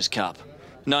Rogers Cup.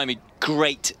 Naomi,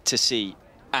 great to see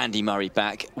Andy Murray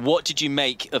back. What did you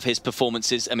make of his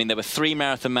performances? I mean, there were 3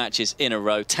 marathon matches in a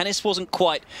row. Tennis wasn't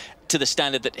quite to the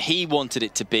standard that he wanted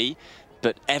it to be,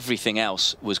 but everything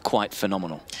else was quite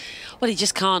phenomenal. Well, he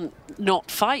just can't not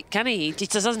fight, can he? He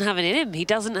just doesn't have it in him. He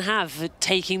doesn't have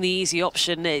taking the easy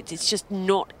option. It's just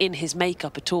not in his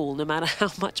makeup at all, no matter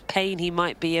how much pain he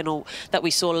might be in, or that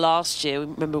we saw last year. We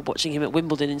remember watching him at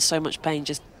Wimbledon in so much pain,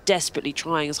 just desperately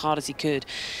trying as hard as he could.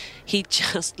 He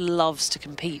just loves to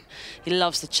compete. He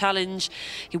loves the challenge.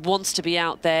 He wants to be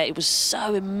out there. It was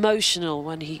so emotional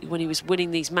when he was winning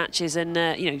these matches, and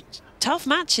you know, tough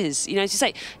matches. You know, as you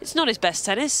say, it's not his best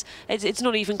tennis. It's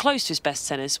not even close to his best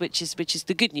tennis, which is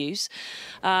the good news.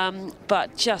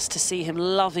 But just to see him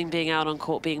loving being out on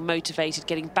court, being motivated,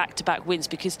 getting back-to-back wins,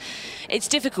 because it's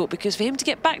difficult, because for him to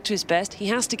get back to his best, he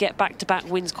has to get back-to-back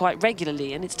wins quite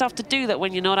regularly, and it's tough to do that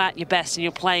when you're not at your best and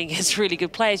you're playing against really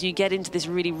good players. You get into this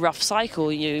really rough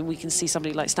cycle. You know, and we can see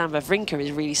somebody like Stan Wawrinka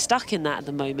is really stuck in that at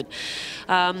the moment,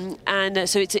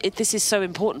 so this is so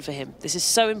important for him. This is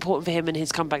so important for him and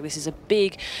his comeback. This is a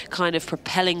big kind of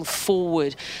propelling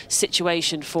forward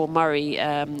situation for Murray,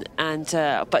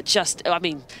 but just, I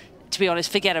mean, to be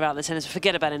honest, forget about the tennis,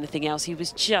 forget about anything else. It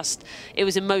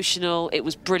was emotional, it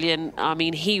was brilliant. I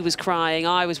mean, he was crying,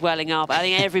 I was welling up. I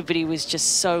think everybody was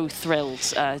just so thrilled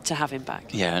to have him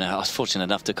back. Yeah, and I was fortunate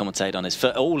enough to commentate on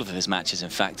all of his matches, in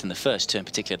fact, and the first two in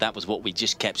particular. That was what we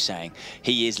just kept saying.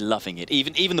 He is loving it.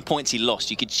 Even the points he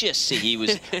lost, you could just see he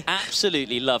was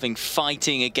absolutely loving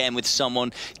fighting again with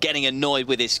someone, getting annoyed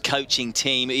with his coaching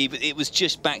team. It was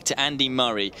just back to Andy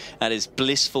Murray at his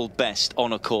blissful best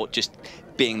on a court, just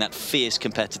being that fierce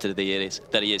competitor that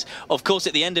he is. Of course,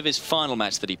 at the end of his final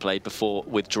match that he played before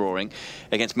withdrawing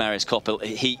against Marius Koppel,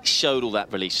 he showed all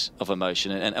that release of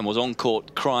emotion and was on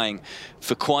court crying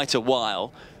for quite a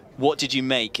while. What did you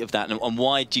make of that, and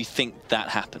why do you think that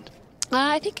happened?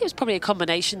 I think it was probably a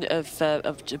combination of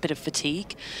a bit of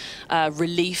fatigue,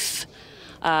 relief.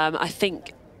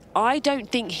 I don't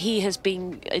think he has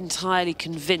been entirely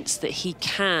convinced that he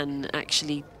can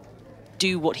actually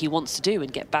do what he wants to do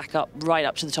and get back up, right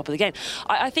up to the top of the game.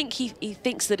 I think he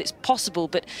thinks that it's possible,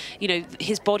 but you know,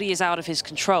 his body is out of his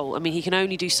control. I mean, he can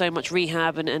only do so much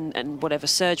rehab and whatever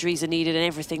surgeries are needed and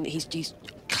everything. He's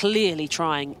clearly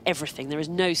trying everything. There is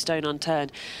no stone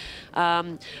unturned.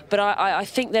 But I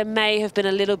think there may have been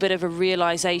a little bit of a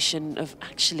realization of,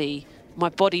 actually, my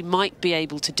body might be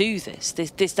able to do this.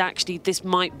 This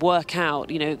might work out,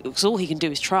 you know, because all he can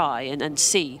do is try and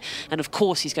see. And of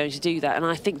course he's going to do that. And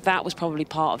I think that was probably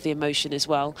part of the emotion as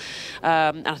well.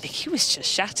 And I think he was just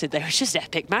shattered. They were just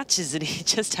epic matches and he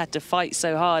just had to fight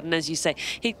so hard. And as you say,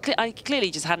 he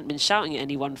clearly just hadn't been shouting at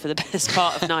anyone for the best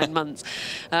part of 9 months.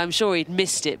 I'm sure he'd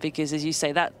missed it because, as you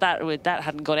say, that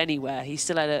hadn't got anywhere. He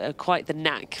still had quite the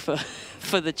knack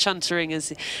for the chuntering,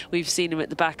 as we've seen him at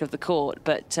the back of the court.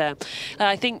 But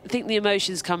I think the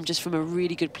emotions come just from a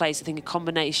really good place. I think a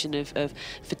combination of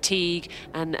fatigue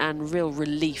and real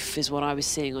relief is what I was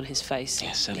seeing on his face.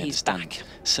 Yeah, certainly he's back.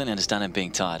 Certainly understand him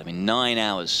being tired. I mean, 9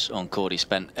 hours on court he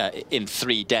spent in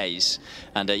 3 days.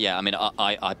 And yeah, I mean,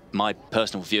 my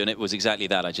personal view, and it was exactly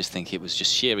that. I just think it was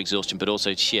just sheer exhaustion, but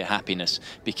also sheer happiness,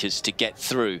 because to get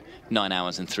through 9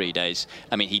 hours and 3 days,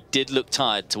 I mean, he did look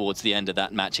tired towards the end of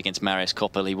that match against Marius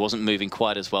Koppel. He wasn't moving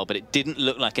quite as well, but it didn't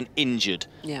look like an injured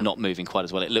not moving quite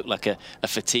as well. It looked like a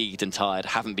fatigued and tired,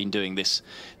 haven't been doing this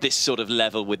sort of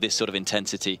level with this sort of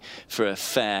intensity for a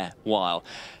fair while.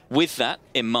 With that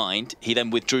in mind, he then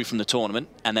withdrew from the tournament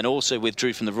and then also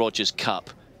withdrew from the Rogers Cup.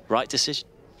 Right decision?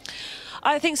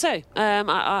 I think so.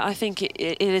 I think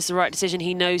it is the right decision.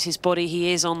 He knows his body.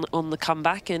 He is on the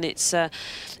comeback, and it's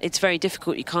very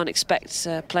difficult. You can't expect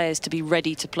players to be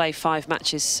ready to play 5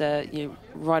 matches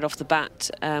right off the bat.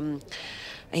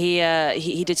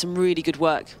 He did some really good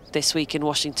work this week in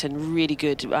Washington. Really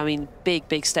good. I mean,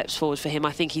 big steps forward for him.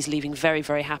 I think he's leaving very,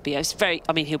 very happy.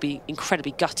 He'll be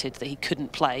incredibly gutted that he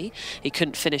couldn't play. He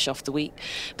couldn't finish off the week,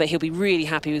 but he'll be really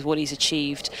happy with what he's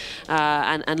achieved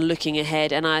and looking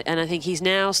ahead. And I think he's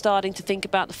now starting to think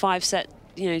about the 5-set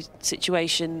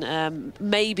situation.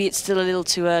 Maybe it's still a little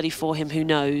too early for him. Who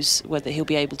knows whether he'll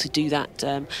be able to do that.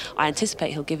 I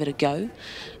anticipate he'll give it a go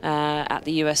at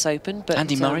the US Open. But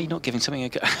Andy Murray not giving something a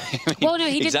go. Well, no,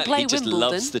 he didn't play Wimbledon. He just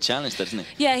loves the challenge, doesn't he?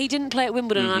 Yeah, he didn't play at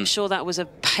Wimbledon, and I'm sure that was a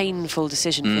painful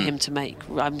decision for him to make.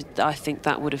 I think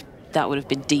that would have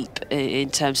been deep in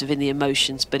terms of in the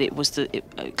emotions, but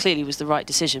it clearly was the right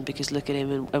decision, because look at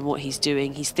him and what he's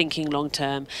doing. He's thinking long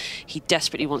term. He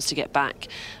desperately wants to get back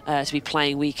to be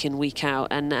playing week in, week out.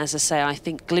 And as I say, I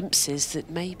think glimpses that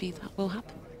maybe that will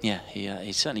happen. Yeah,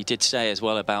 he certainly did say as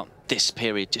well about this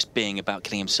period just being about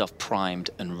getting himself primed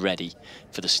and ready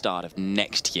for the start of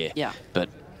next year. Yeah. But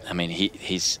I mean,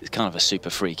 he's kind of a super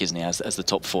freak, isn't he? As the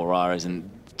top 4 are, and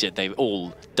they've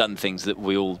all done things that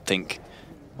we all think,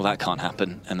 well, that can't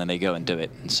happen, and then they go and do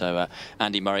it. And so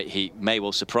Andy Murray, he may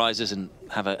well surprise us and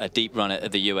have a deep run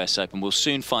at the US Open. We'll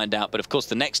soon find out. But of course,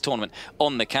 the next tournament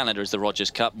on the calendar is the Rogers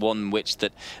Cup, one which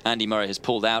that Andy Murray has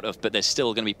pulled out of, but there's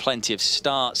still going to be plenty of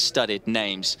star-studded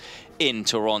names in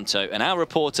Toronto. And our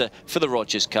reporter for the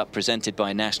Rogers Cup, presented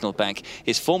by National Bank,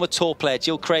 is former tour player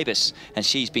Jill Craybas, and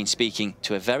she's been speaking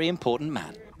to a very important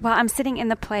man. Well, I'm sitting in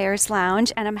the Players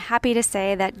Lounge, and I'm happy to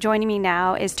say that joining me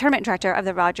now is Tournament Director of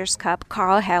the Rogers Cup,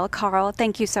 Karl Hale. Karl,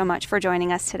 thank you so much for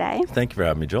joining us today. Thank you for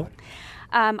having me, Jill.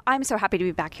 I'm so happy to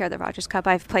be back here at the Rogers Cup.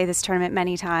 I've played this tournament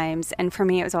many times, and for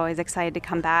me, it was always excited to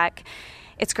come back.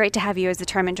 It's great to have you as the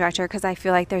tournament director because I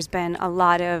feel like there's been a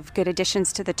lot of good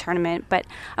additions to the tournament. But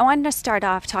I wanted to start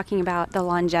off talking about the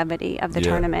longevity of the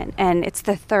tournament. And it's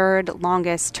the third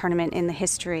longest tournament in the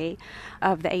history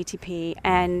of the ATP.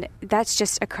 And that's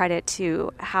just a credit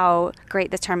to how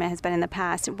great this tournament has been in the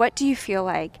past. What do you feel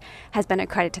like has been a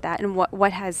credit to that? And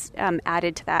what has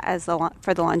added to that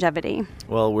for the longevity?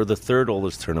 Well, we're the third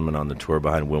oldest tournament on the tour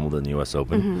behind Wimbledon, the U.S.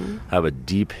 Open. Have a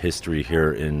deep history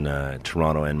here in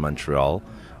Toronto and Montreal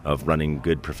of running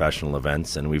good professional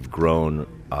events, and we've grown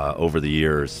over the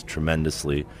years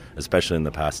tremendously, especially in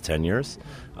the past 10 years.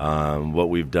 What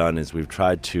we've done is we've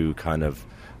tried to kind of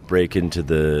break into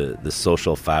the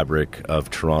social fabric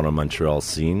of Toronto-Montreal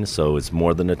scene, so it's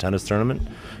more than a tennis tournament.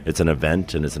 It's an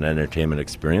event and it's an entertainment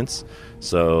experience.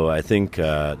 So I think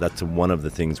that's one of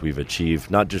the things we've achieved,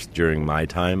 not just during my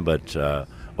time, but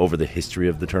over the history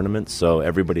of the tournament. So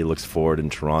everybody looks forward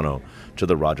in Toronto to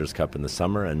the Rogers Cup in the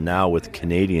summer. And now with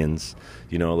Canadians,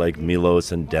 like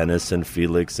Milos and Dennis and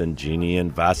Felix and Jeannie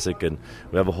and Vasek, and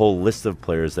we have a whole list of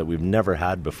players that we've never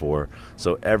had before.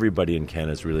 So everybody in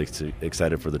Canada is really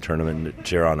excited for the tournament and to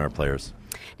cheer on our players.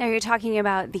 Now, you're talking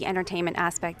about the entertainment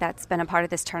aspect that's been a part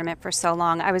of this tournament for so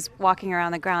long. I was walking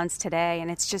around the grounds today, and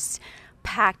it's just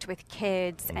packed with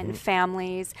kids and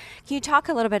families. Can you talk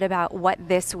a little bit about what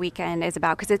this weekend is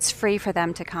about? Because it's free for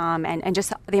them to come and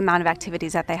just the amount of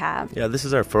activities that they have. Yeah, this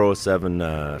is our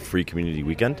 407 free community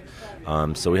weekend.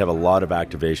 So we have a lot of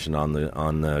activation on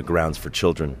the grounds for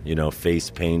children. Face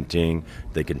painting,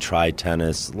 they can try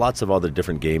tennis, lots of other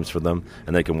different games for them,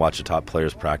 and they can watch the top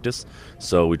players practice.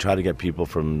 So we try to get people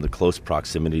from the close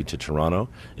proximity to Toronto.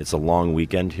 It's a long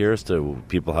weekend here, so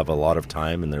people have a lot of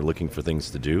time and they're looking for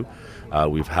things to do.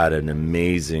 We've had an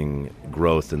amazing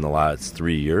growth in the last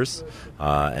 3 years,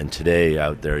 and today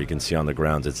out there you can see on the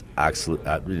grounds it's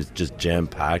just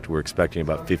jam-packed. We're expecting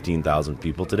about 15,000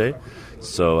 people today,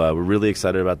 so we're really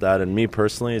excited about that. And me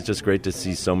personally, it's just great to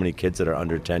see so many kids that are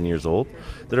under 10 years old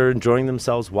that are enjoying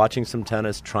themselves, watching some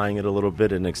tennis, trying it a little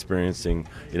bit, and experiencing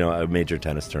a major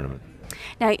tennis tournament.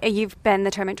 Now, you've been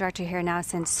the tournament director here now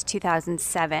since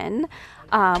 2007.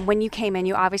 When you came in,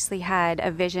 you obviously had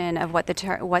a vision of what the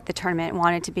tournament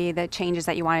wanted to be, the changes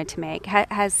that you wanted to make.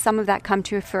 Has some of that come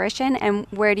to fruition, and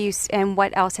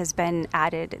what else has been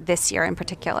added this year in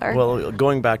particular? Well,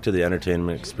 going back to the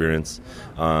entertainment experience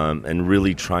and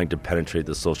really trying to penetrate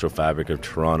the social fabric of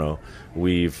Toronto,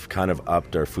 we've kind of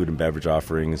upped our food and beverage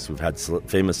offerings. We've had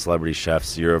famous celebrity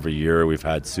chefs year over year. We've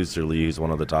had Susser Lee, who's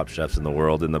one of the top chefs in the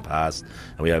world in the past,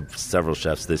 and we have several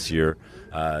chefs this year.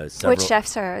 Which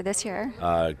chefs are this year?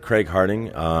 Craig Harding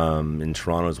in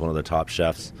Toronto is one of the top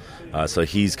chefs. So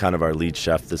he's kind of our lead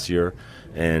chef this year.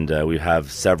 And we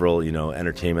have several,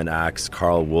 entertainment acts.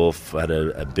 Carl Wolf had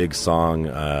a big song,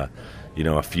 a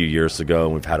few years ago,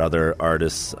 and we've had other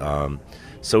artists.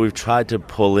 So we've tried to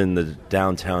pull in the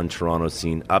downtown Toronto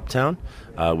scene uptown,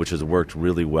 which has worked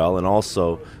really well. And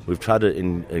also, we've tried to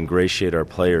ingratiate our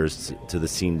players to the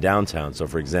scene downtown. So,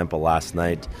 for example, last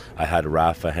night I had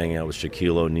Rafa hanging out with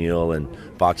Shaquille O'Neal and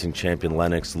boxing champion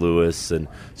Lennox Lewis. And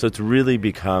so it's really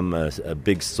become a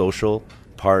big social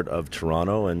part of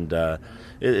Toronto. And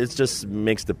it just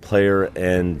makes the player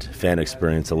and fan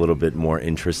experience a little bit more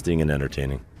interesting and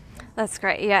entertaining. That's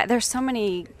great. Yeah, there's so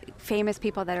many famous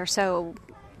people that are so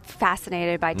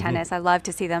fascinated by tennis. I love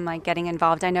to see them getting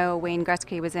involved. I know Wayne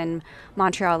Gretzky was in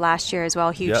Montreal last year as well.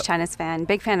 Huge tennis fan.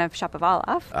 Big fan of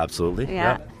Shapovalov. Absolutely.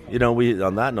 Yeah. We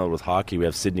on that note with hockey, we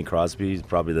have Sidney Crosby. He's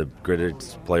probably the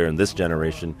greatest player in this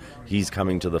generation. He's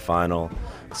coming to the final.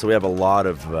 So we have a lot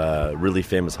of really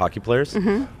famous hockey players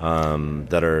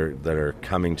that are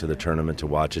coming to the tournament to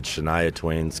watch it. Shania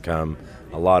Twain's come.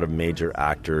 A lot of major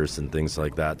actors and things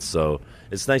like that. So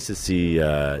it's nice to see,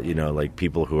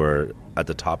 people who are at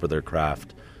the top of their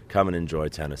craft come and enjoy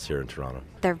tennis here in Toronto.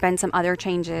 There have been some other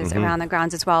changes around the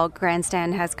grounds as well.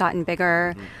 Grandstand has gotten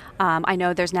bigger. I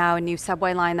know there's now a new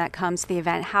subway line that comes to the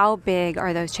event. How big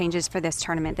are those changes for this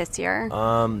tournament this year?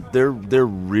 They're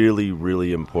really,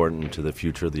 really important to the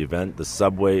future of the event. The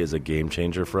subway is a game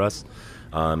changer for us.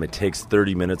 It takes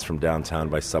 30 minutes from downtown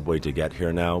by subway to get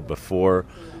here now. Before,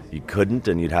 you couldn't,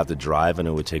 and you'd have to drive, and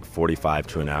it would take 45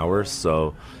 to an hour.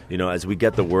 So, as we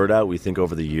get the word out, we think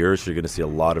over the years you're going to see a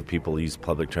lot of people use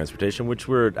public transportation, which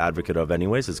we're an advocate of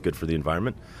anyways. It's good for the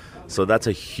environment. So that's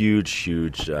a huge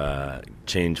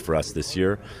change for us this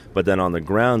year. But then on the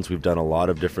grounds, we've done a lot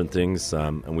of different things,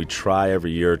 and we try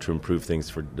every year to improve things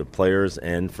for the players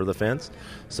and for the fans.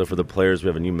 So for the players, we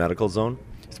have a new medical zone.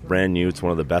 It's brand new. It's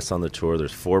one of the best on the tour.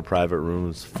 There's 4 private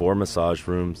rooms, 4 massage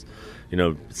rooms,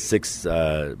 6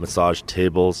 massage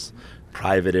tables,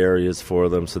 private areas for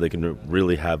them so they can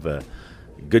really have a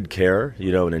good care,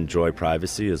 and enjoy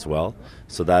privacy as well.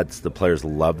 So the players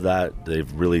love that.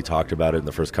 They've really talked about it in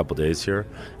the first couple of days here.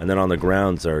 And then on the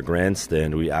grounds, our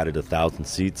grandstand, we added 1,000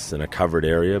 seats in a covered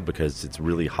area because it's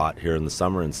really hot here in the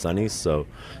summer and sunny. So,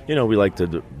 we like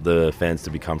the fans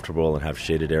to be comfortable and have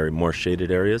more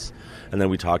shaded areas. And then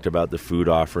we talked about the food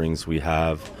offerings we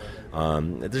have.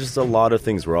 There's just a lot of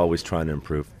things we're always trying to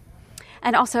improve.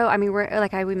 And also,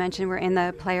 we mentioned, we're in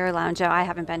the player lounge. I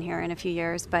haven't been here in a few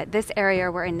years, but this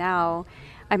area we're in now,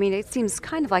 it seems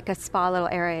kind of like a spa little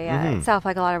area itself,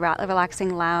 like a lot of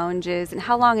relaxing lounges. And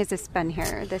how long has this been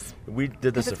here? We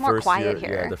did this the more first quiet year.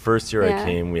 here. Yeah, the first year I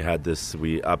came, we had this.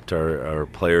 We upped our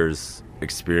players'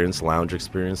 experience, lounge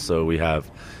experience. So we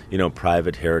have,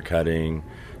 private hair cutting,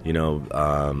 we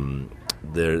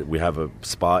have a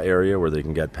spa area where they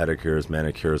can get pedicures,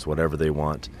 manicures, whatever they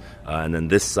want. And then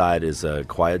this side is a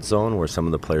quiet zone where some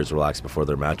of the players relax before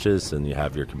their matches, and you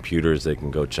have your computers. They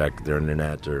can go check their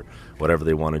internet or whatever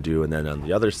they want to do. And then on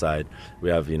the other side, we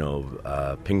have,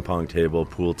 ping pong table,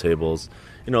 pool tables,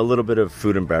 a little bit of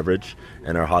food and beverage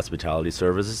and our hospitality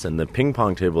services. And the ping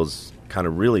pong table is kind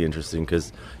of really interesting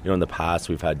because, in the past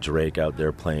we've had Drake out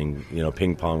there playing,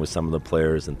 ping pong with some of the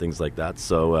players and things like that.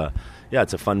 So,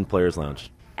 it's a fun players'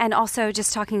 lounge. And also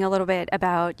just talking a little bit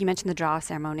about, you mentioned the draw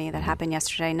ceremony that happened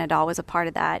yesterday. Nadal was a part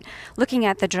of that. Looking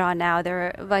at the draw now,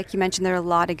 like you mentioned, there are a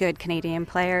lot of good Canadian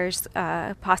players.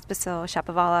 Pospisil,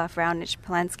 Shapovalov, Raonic,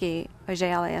 Polensky,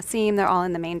 Auger-Aliassime, they're all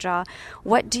in the main draw.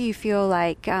 What do you feel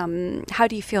like, how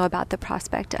do you feel about the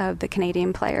prospect of the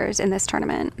Canadian players in this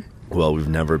tournament? Well, we've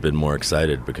never been more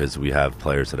excited because we have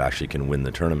players that actually can win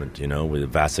the tournament.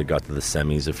 Vasek got to the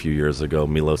semis a few years ago.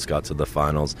 Milos got to the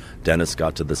finals. Dennis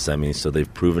got to the semis. So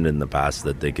they've proven in the past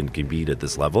that they can compete at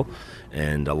this level.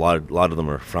 And a lot of them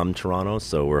are from Toronto.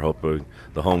 So we're hoping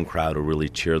the home crowd will really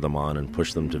cheer them on and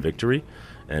push them to victory.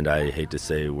 And I hate to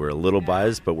say we're a little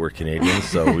biased, but we're Canadians.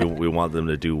 So we want them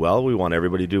to do well. We want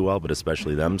everybody to do well, but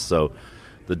especially them. So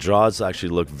the draws actually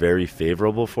look very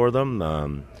favorable for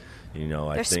them.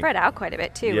 They're spread out quite a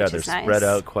bit, too, which is nice. Yeah, they're spread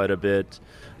out quite a bit.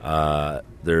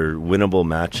 They're winnable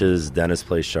matches. Dennis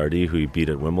plays Chardy, who he beat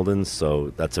at Wimbledon,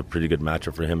 so that's a pretty good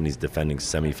matchup for him, and he's defending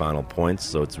semifinal points,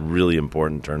 so it's a really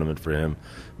important tournament for him.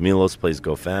 Milos plays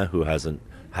Goffin, who hasn't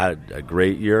had a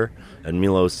great year, and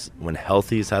Milos, when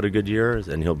healthy, has had a good year,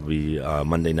 and he'll be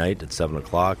Monday night at 7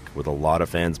 o'clock with a lot of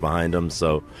fans behind him,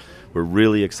 so we're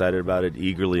really excited about it,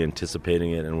 eagerly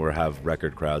anticipating it, and we'll have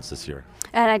record crowds this year.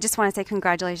 And I just want to say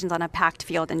congratulations on a packed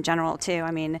field in general, too.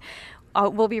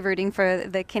 We'll be rooting for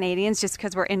the Canadians just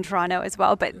because we're in Toronto as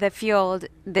well. But the field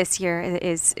this year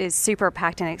is super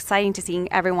packed and exciting to see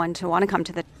everyone to want to come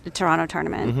to the Toronto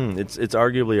tournament. Mm-hmm. It's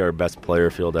arguably our best player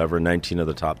field ever, 19 of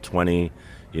the top 20.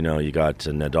 You got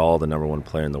Nadal, the number 1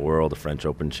 player in the world, a French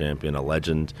Open champion, a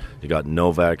legend. You got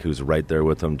Novak, who's right there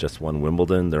with him, just won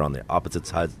Wimbledon. They're on the opposite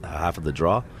side, half of the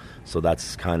draw. So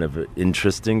that's kind of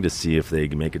interesting to see if they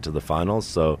can make it to the finals.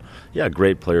 So,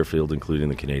 great player field, including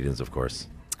the Canadians, of course.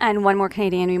 And one more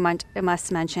Canadian we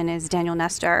must mention is Daniel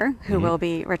Nestor, who will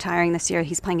be retiring this year.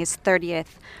 He's playing his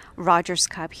 30th Rogers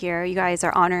Cup here. You guys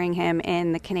are honoring him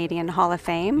in the Canadian Hall of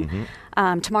Fame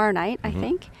tomorrow night, I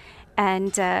think.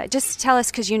 And just tell us,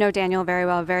 because you know Daniel very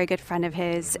well, a very good friend of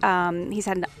his. He's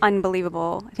had an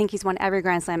unbelievable, I think he's won every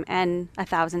Grand Slam and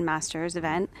 1,000 Masters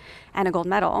event and a gold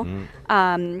medal.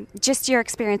 Just your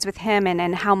experience with him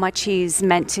and how much he's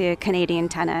meant to Canadian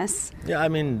tennis. Yeah,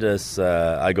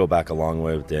 I go back a long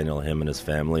way with Daniel, him and his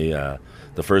family.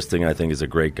 The first thing I think is a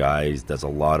great guy. He does a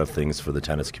lot of things for the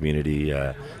tennis community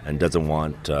and doesn't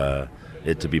want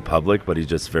it to be public, but he's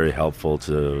just very helpful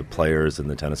to players in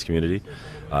the tennis community.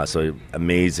 So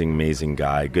amazing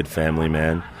guy, good family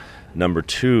man. Number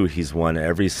 2, he's won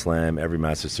every slam, every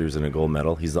Masters Series, and a gold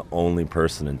medal. He's the only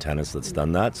person in tennis that's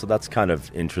done that, so that's kind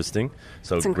of interesting.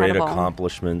 So great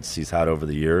accomplishments he's had over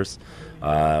the years.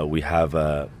 We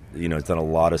have, he's done a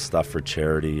lot of stuff for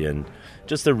charity and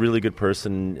just a really good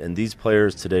person. And these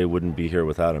players today wouldn't be here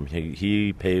without him.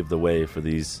 He paved the way for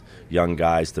these young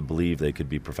guys to believe they could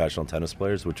be professional tennis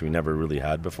players, which we never really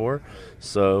had before.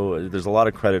 So there's a lot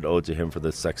of credit owed to him for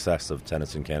the success of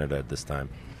tennis in Canada at this time.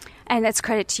 And that's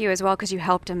credit to you as well, because you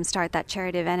helped him start that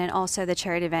charity event and also the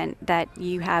charity event that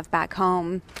you have back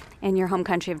home in your home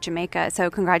country of Jamaica.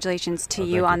 So congratulations to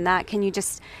you on that. Can you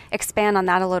just expand on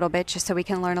that a little bit, just so we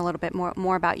can learn a little bit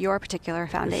more about your particular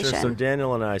foundation? Sure. So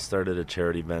Daniel and I started a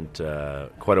charity event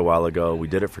quite a while ago. We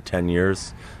did it for 10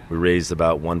 years. We raised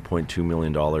about $1.2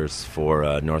 million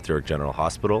for North York General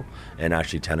Hospital and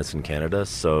actually Tennis in Canada.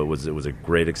 So it was a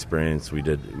great experience. We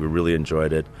really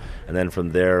enjoyed it. And then from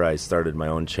there, I started my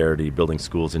own charity, building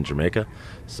schools in Jamaica.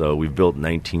 So we've built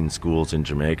 19 schools in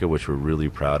Jamaica, which we're really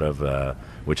proud of,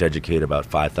 which educate about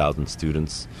 5,000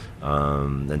 students.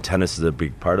 And tennis is a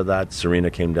big part of that. Serena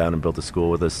came down and built a school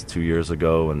with us 2 years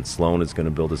ago, and Sloan is going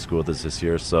to build a school with us this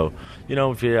year. So,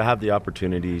 if you have the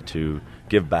opportunity to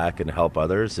give back and help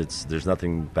others, there's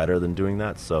nothing better than doing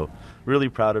that. So really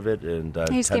proud of it, and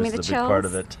tennis is a big part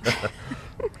of it.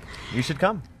 You should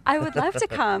come. I would love to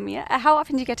come. Yeah. How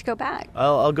often do you get to go back?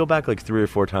 I'll go back like 3 or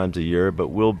 4 times a year, but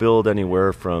we'll build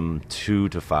anywhere from 2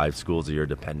 to 5 schools a year,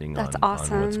 depending on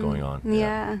what's going on.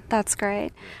 Yeah, that's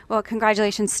great. Well,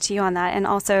 congratulations to you on that, and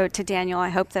also to Daniel. I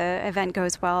hope the event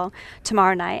goes well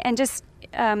tomorrow night. And just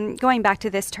going back to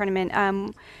this tournament,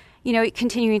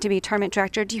 continuing to be tournament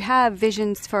director, do you have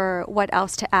visions for what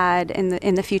else to add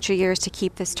in the future years to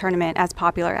keep this tournament as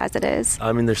popular as it is?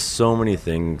 I mean, there's so many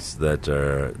things that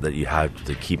you have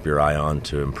to keep your eye on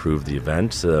to improve the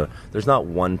event. There's not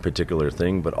one particular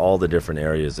thing, but all the different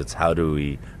areas. It's how do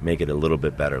we make it a little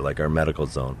bit better, like our medical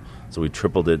zone. So we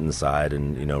tripled it inside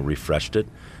and refreshed it.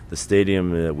 The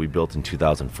stadium we built in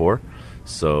 2004.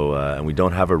 So and we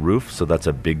don't have a roof, so that's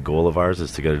a big goal of ours,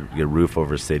 is to get a roof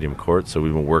over stadium court. So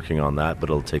we've been working on that, but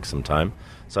it'll take some time.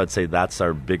 So I'd say that's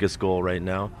our biggest goal right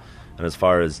now. And as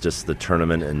far as just the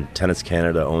tournament, and Tennis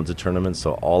Canada owns a tournament,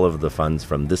 so all of the funds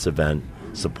from this event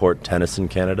support tennis in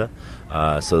Canada.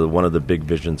 So one of the big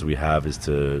visions we have is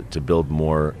to build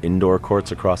more indoor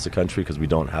courts across the country, because we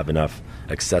don't have enough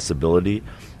accessibility.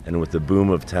 And with the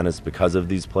boom of tennis, because of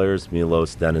these players,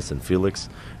 Milos, Dennis, and Felix,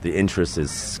 the interest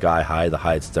is sky high, the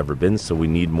highest it's ever been. So we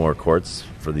need more courts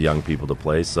for the young people to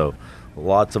play. So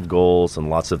lots of goals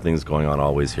and lots of things going on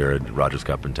always here at Rogers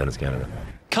Cup and Tennis Canada.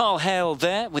 Karl Hale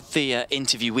there with the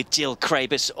interview with Jill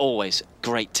Craybas. Always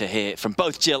great to hear from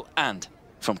both Jill and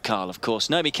from Karl, of course.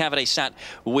 Naomi Cavaday sat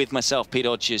with myself, Pete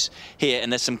Odgers, here,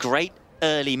 and there's some great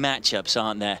early matchups,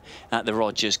 aren't there, at the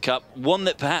Rogers Cup. One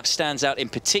that perhaps stands out in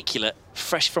particular,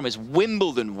 fresh from his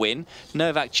Wimbledon win,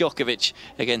 Novak Djokovic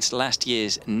against last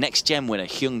year's next-gen winner,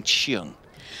 Hyun Chung.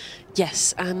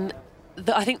 Yes, and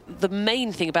I think the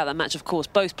main thing about that match, of course,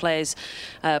 both players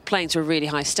playing to a really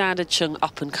high standard. Chung,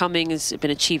 up and coming, has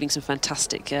been achieving some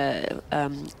fantastic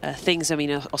things. I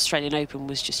mean, Australian Open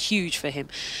was just huge for him.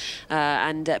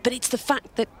 But it's the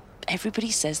fact that everybody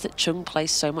says that Chung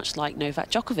plays so much like Novak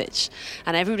Djokovic,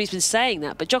 and everybody's been saying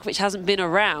that, but Djokovic hasn't been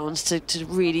around to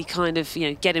really kind of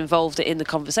get involved in the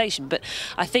conversation. But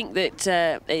I think that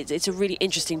it's a really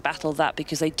interesting battle, that,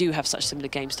 because they do have such similar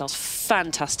game styles.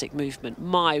 Fantastic movement.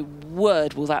 My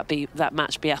word, will that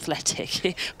match be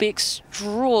athletic? Be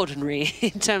extraordinary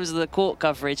in terms of the court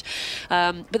coverage.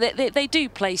 But they do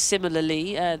play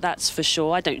similarly, that's for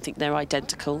sure. I don't think they're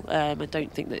identical. I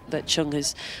don't think that Chung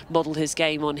has modelled his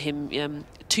game on him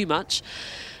too much.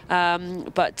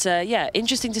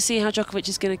 Interesting to see how Djokovic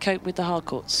is going to cope with the hard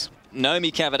courts. Naomi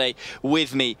Cavaday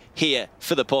with me here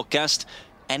for the podcast.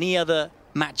 Any other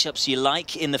matchups you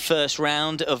like in the first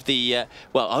round of the... I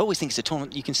always think it's a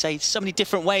tournament you can say so many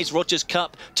different ways. Rogers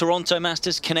Cup, Toronto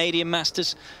Masters, Canadian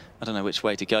Masters. I don't know which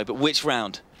way to go, but which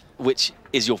round? Which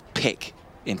is your pick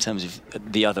in terms of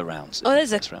the other rounds? Oh,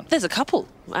 there's a couple,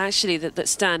 actually, that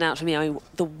stand out for me. I mean,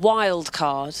 the wild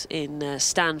card in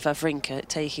Stan Wawrinka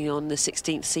taking on the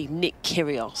 16th seed Nick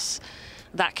Kyrgios.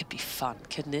 That could be fun,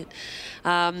 couldn't it?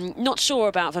 Not sure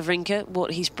about Wawrinka,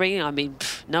 what he's bringing. I mean,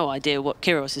 no idea what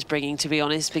Kyrgios is bringing, to be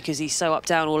honest, because he's so up,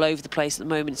 down, all over the place at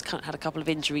the moment. He's had a couple of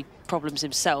injury problems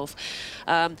himself.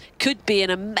 Could be an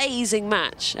amazing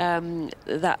match.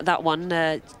 That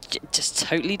one just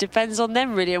totally depends on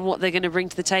them, really, and what they're going to bring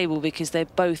to the table, because they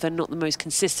both are not the most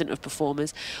consistent of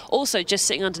performers. Also, just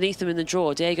sitting underneath them in the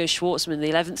draw, Diego Schwartzman,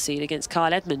 the 11th seed, against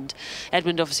Kyle Edmund.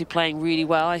 Edmund obviously playing really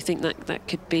well. I think that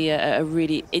could be a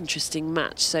really interesting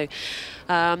match. So,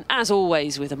 as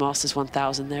always with the Masters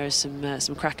 1000, there are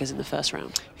some crackers in the first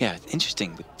round. Yeah,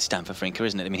 interesting with Stan Wawrinka,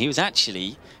 isn't it? I mean, he was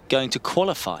actually going to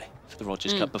qualify for the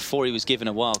Rogers Cup before he was given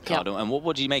a wild card. Yep. And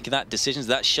what do you make of that decision? Does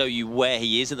that show you where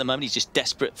he is at the moment? He's just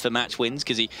desperate for match wins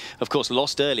because he, of course,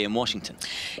 lost early in Washington.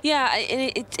 Yeah,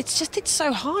 it's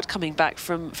so hard coming back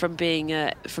from being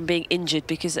injured,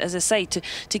 because, as I say,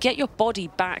 to get your body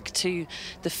back to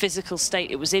the physical state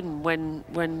it was in when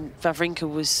Wawrinka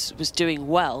was doing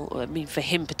well. I mean, for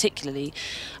him particularly,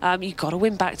 you've got to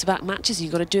win back-to-back matches.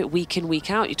 You've got to do it week in, week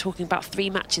out. You're talking about 3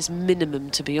 matches minimum,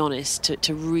 to be honest,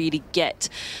 to really get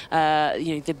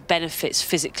the benefits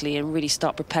physically and really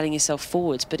start propelling yourself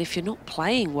forwards. But if you're not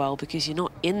playing well because you're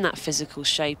not in that physical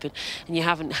shape and you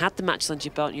haven't had the matches under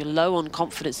your belt and you're low on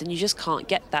confidence, then you just can't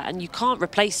get that, and you can't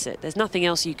replace it. There's nothing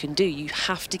else you can do. You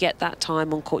have to get that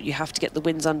time on court. You have to get the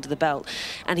wins under the belt,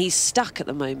 and he's stuck at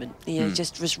the moment.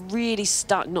 Just was really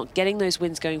stuck, not getting those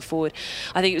wins going forward.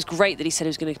 I think it was great that he said he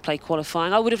was going to play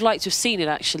qualifying. I would have liked to have seen it,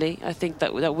 actually. I think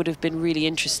that would have been really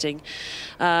interesting.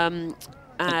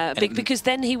 Because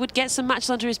then he would get some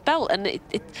matches under his belt, and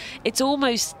it's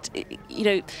almost,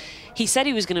 he said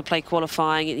he was going to play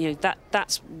qualifying.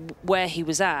 That's where he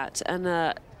was at, and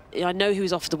I know he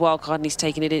was offered the wild card and he's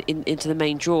taken it into the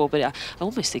main draw, but I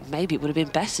almost think maybe it would have been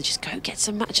best to just go get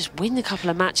some matches, win a couple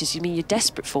of matches. You mean you're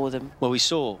desperate for them? Well, we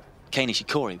saw Kei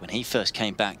Nishikori, when he first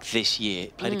came back this year,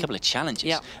 played a couple of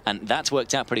challenges, and that's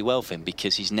worked out pretty well for him,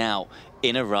 because he's now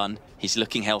in a run, he's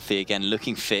looking healthy again,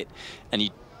 looking fit, and you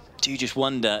do just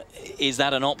wonder, is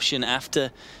that an option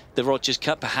after the Rogers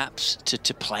Cup, perhaps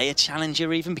to play a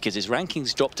challenger even, because his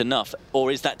rankings dropped enough, or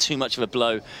is that too much of a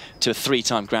blow to a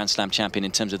 3-time Grand Slam champion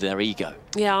in terms of their ego?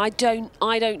 Yeah, I don't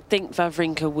think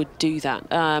Wawrinka would do that.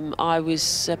 I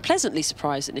was pleasantly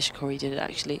surprised that Nishikori did it,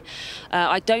 actually.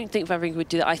 I don't think Wawrinka would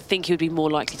do that. I think he would be more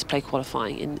likely to play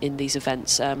qualifying in these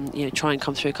events, try and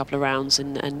come through a couple of rounds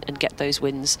and get those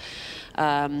wins.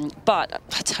 But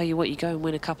I tell you what, you go and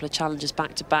win a couple of challenges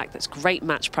back to back. That's great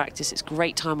match practice. It's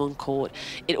great time on court.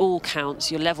 It all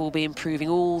counts. Your level will be improving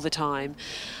all the time.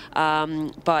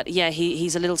 But yeah,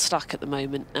 he's a little stuck at the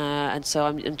moment, and so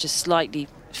I'm just slightly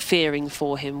fearing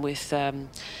for him with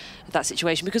that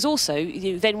situation, because also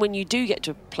then when you do get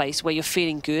to a place where you're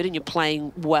feeling good and you're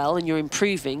playing well and you're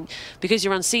improving, because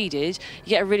you're unseeded, you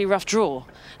get a really rough draw,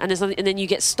 and then you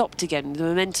get stopped again. The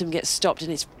momentum gets stopped,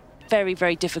 and it's very,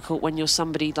 very difficult when you're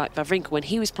somebody like Wawrinka. When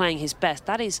he was playing his best,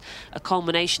 that is a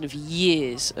culmination of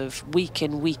years of week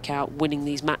in, week out, winning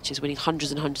these matches, winning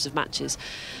hundreds and hundreds of matches,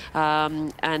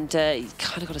 and you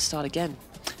kind of got to start again.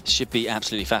 Should be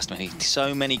absolutely fascinating.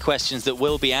 So many questions that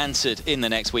will be answered in the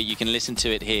next week. You can listen to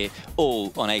it here,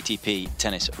 all on ATP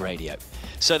Tennis Radio.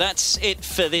 So that's it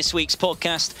for this week's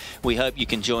podcast. We hope you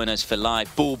can join us for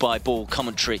live ball-by-ball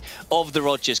commentary of the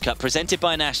Rogers Cup, presented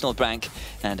by National Bank,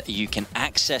 and you can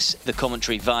access the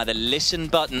commentary via the listen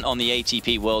button on the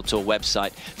ATP World Tour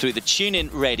website, through the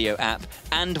TuneIn Radio app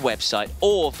and website,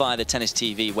 or via the Tennis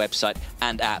TV website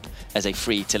and app as a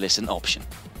free-to-listen option.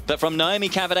 But from Naomi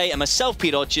Cavaday and myself,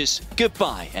 Pete Odgers,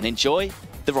 goodbye and enjoy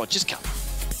the Rogers Cup.